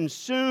desert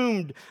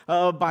consumed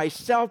by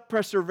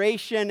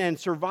self-preservation and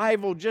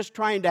survival, just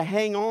trying to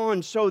hang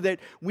on so that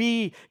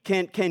we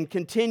can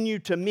continue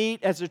to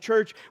meet as a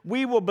church,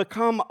 we will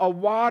become a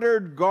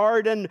watered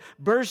garden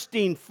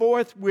bursting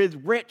forth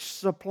with rich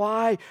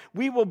supply.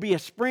 We will be a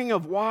spring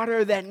of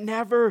water that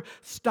never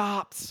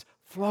stops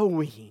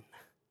flowing.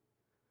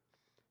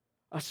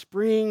 A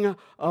spring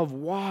of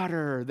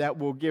water that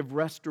will give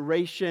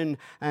restoration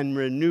and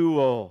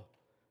renewal.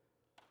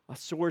 A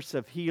source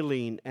of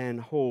healing and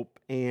hope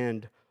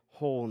and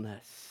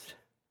wholeness.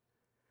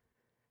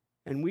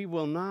 And we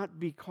will not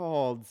be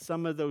called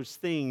some of those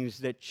things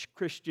that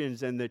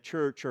Christians and the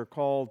church are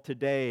called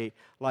today,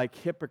 like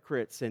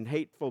hypocrites and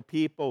hateful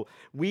people.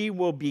 We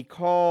will be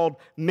called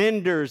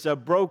menders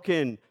of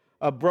broken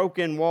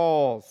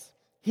walls,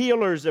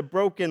 healers of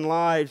broken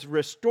lives,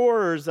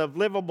 restorers of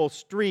livable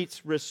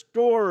streets,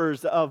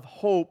 restorers of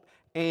hope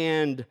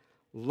and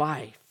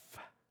life.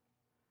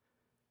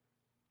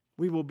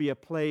 We will be a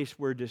place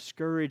where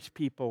discouraged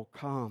people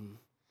come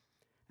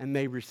and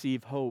they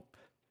receive hope.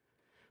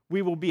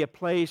 We will be a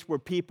place where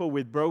people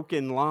with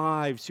broken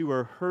lives who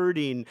are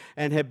hurting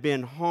and have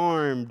been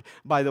harmed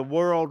by the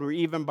world or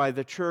even by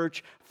the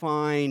church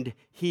find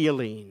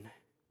healing.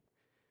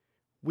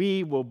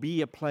 We will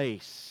be a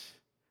place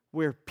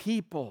where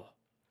people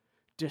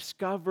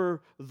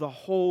discover the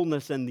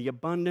wholeness and the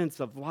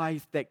abundance of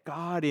life that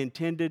God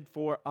intended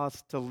for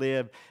us to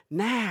live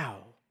now.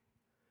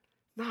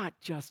 Not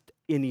just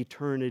in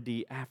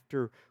eternity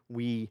after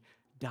we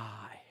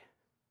die.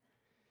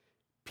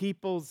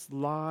 People's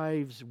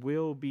lives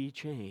will be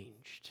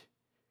changed,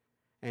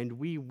 and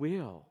we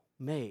will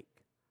make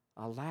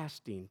a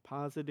lasting,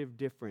 positive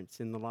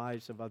difference in the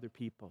lives of other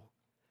people.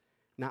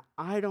 Now,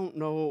 I don't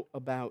know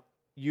about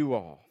you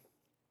all,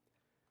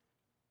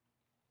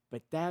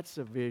 but that's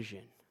a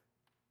vision.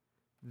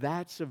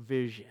 That's a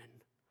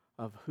vision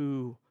of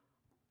who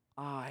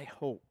I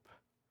hope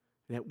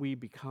that we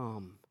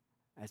become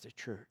as a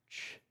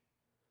church.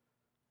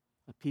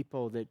 A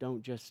people that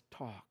don't just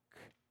talk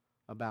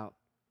about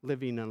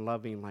living and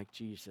loving like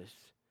Jesus,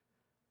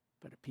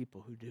 but a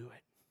people who do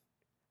it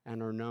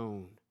and are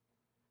known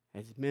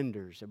as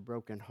menders of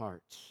broken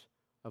hearts,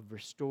 of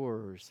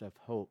restorers of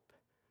hope,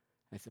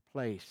 as a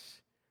place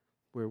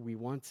where we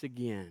once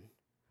again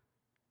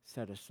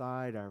set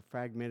aside our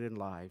fragmented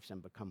lives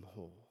and become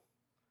whole.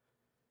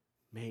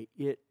 May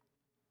it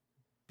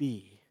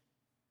be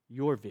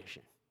your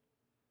vision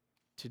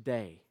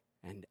today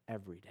and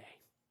every day.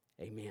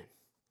 Amen.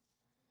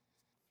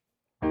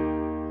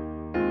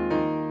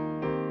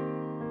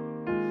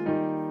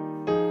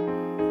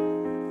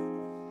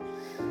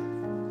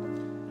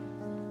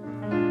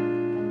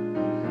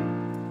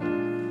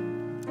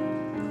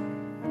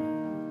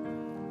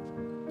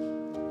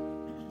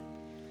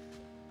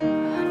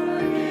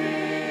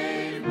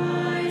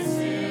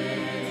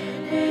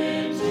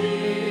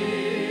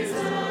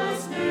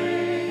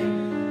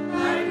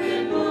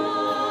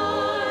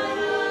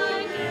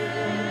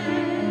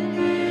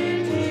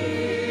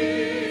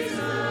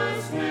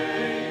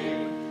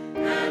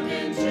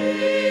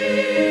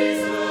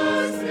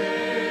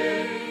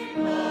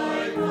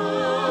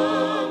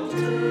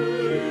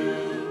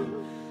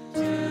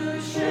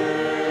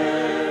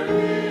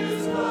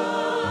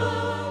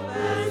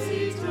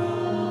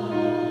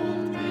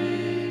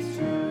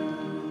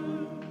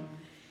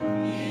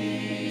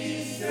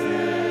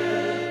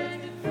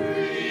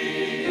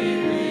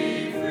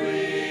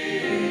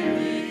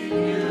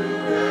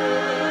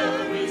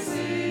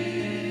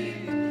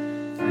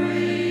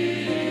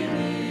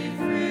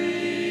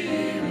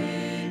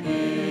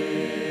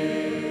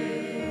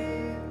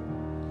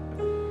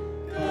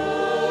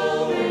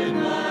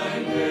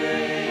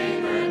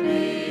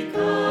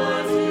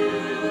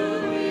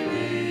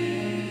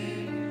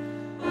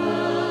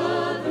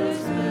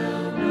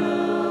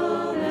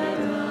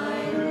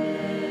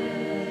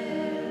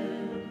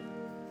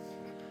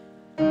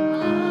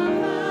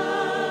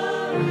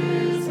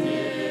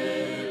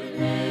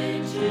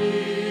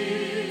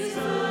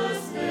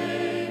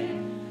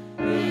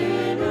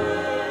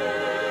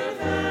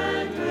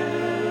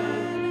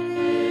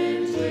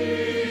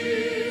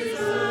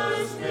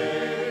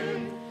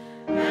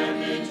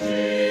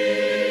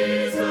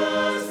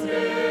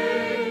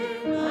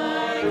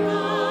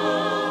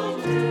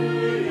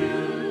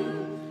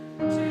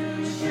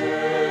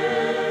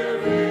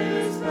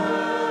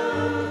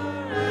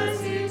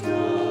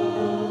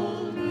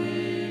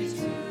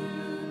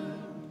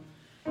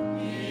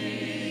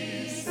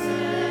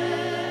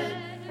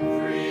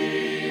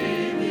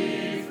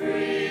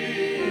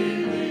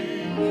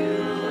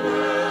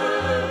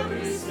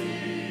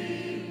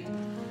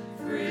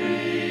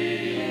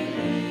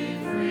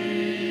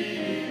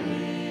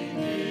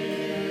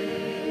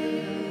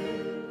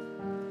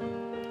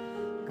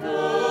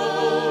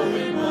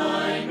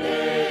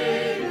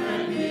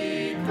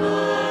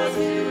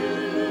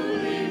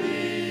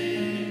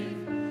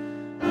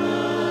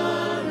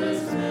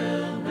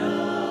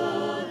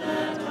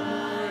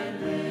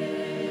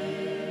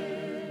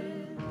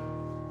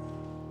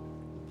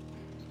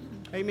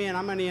 Amen.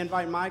 I'm going to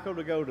invite Michael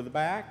to go to the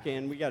back,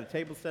 and we got a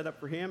table set up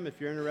for him.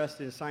 If you're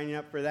interested in signing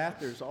up for that,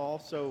 there's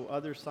also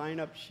other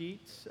sign-up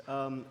sheets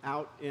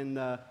out in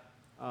the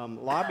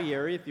lobby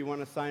area if you want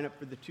to sign up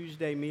for the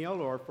Tuesday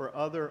meal or for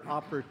other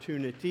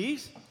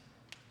opportunities.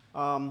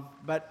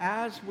 But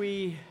as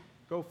we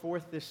go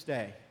forth this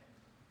day,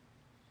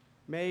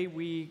 may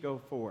we go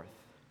forth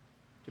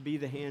to be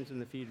the hands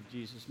and the feet of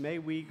Jesus. May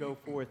we go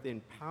forth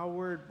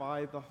empowered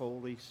by the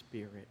Holy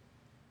Spirit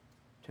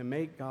to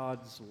make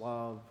God's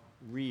love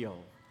real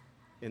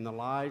in the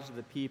lives of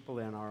the people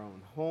in our own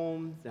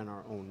homes, in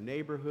our own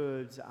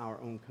neighborhoods, our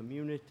own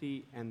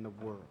community, and the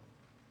world.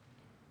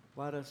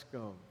 Let us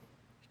go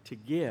to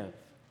give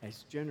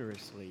as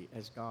generously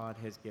as God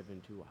has given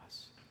to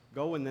us.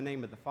 Go in the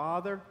name of the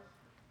Father,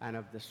 and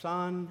of the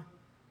Son,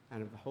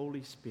 and of the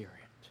Holy Spirit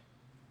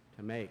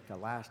to make a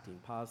lasting,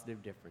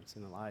 positive difference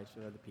in the lives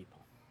of other people.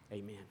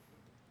 Amen.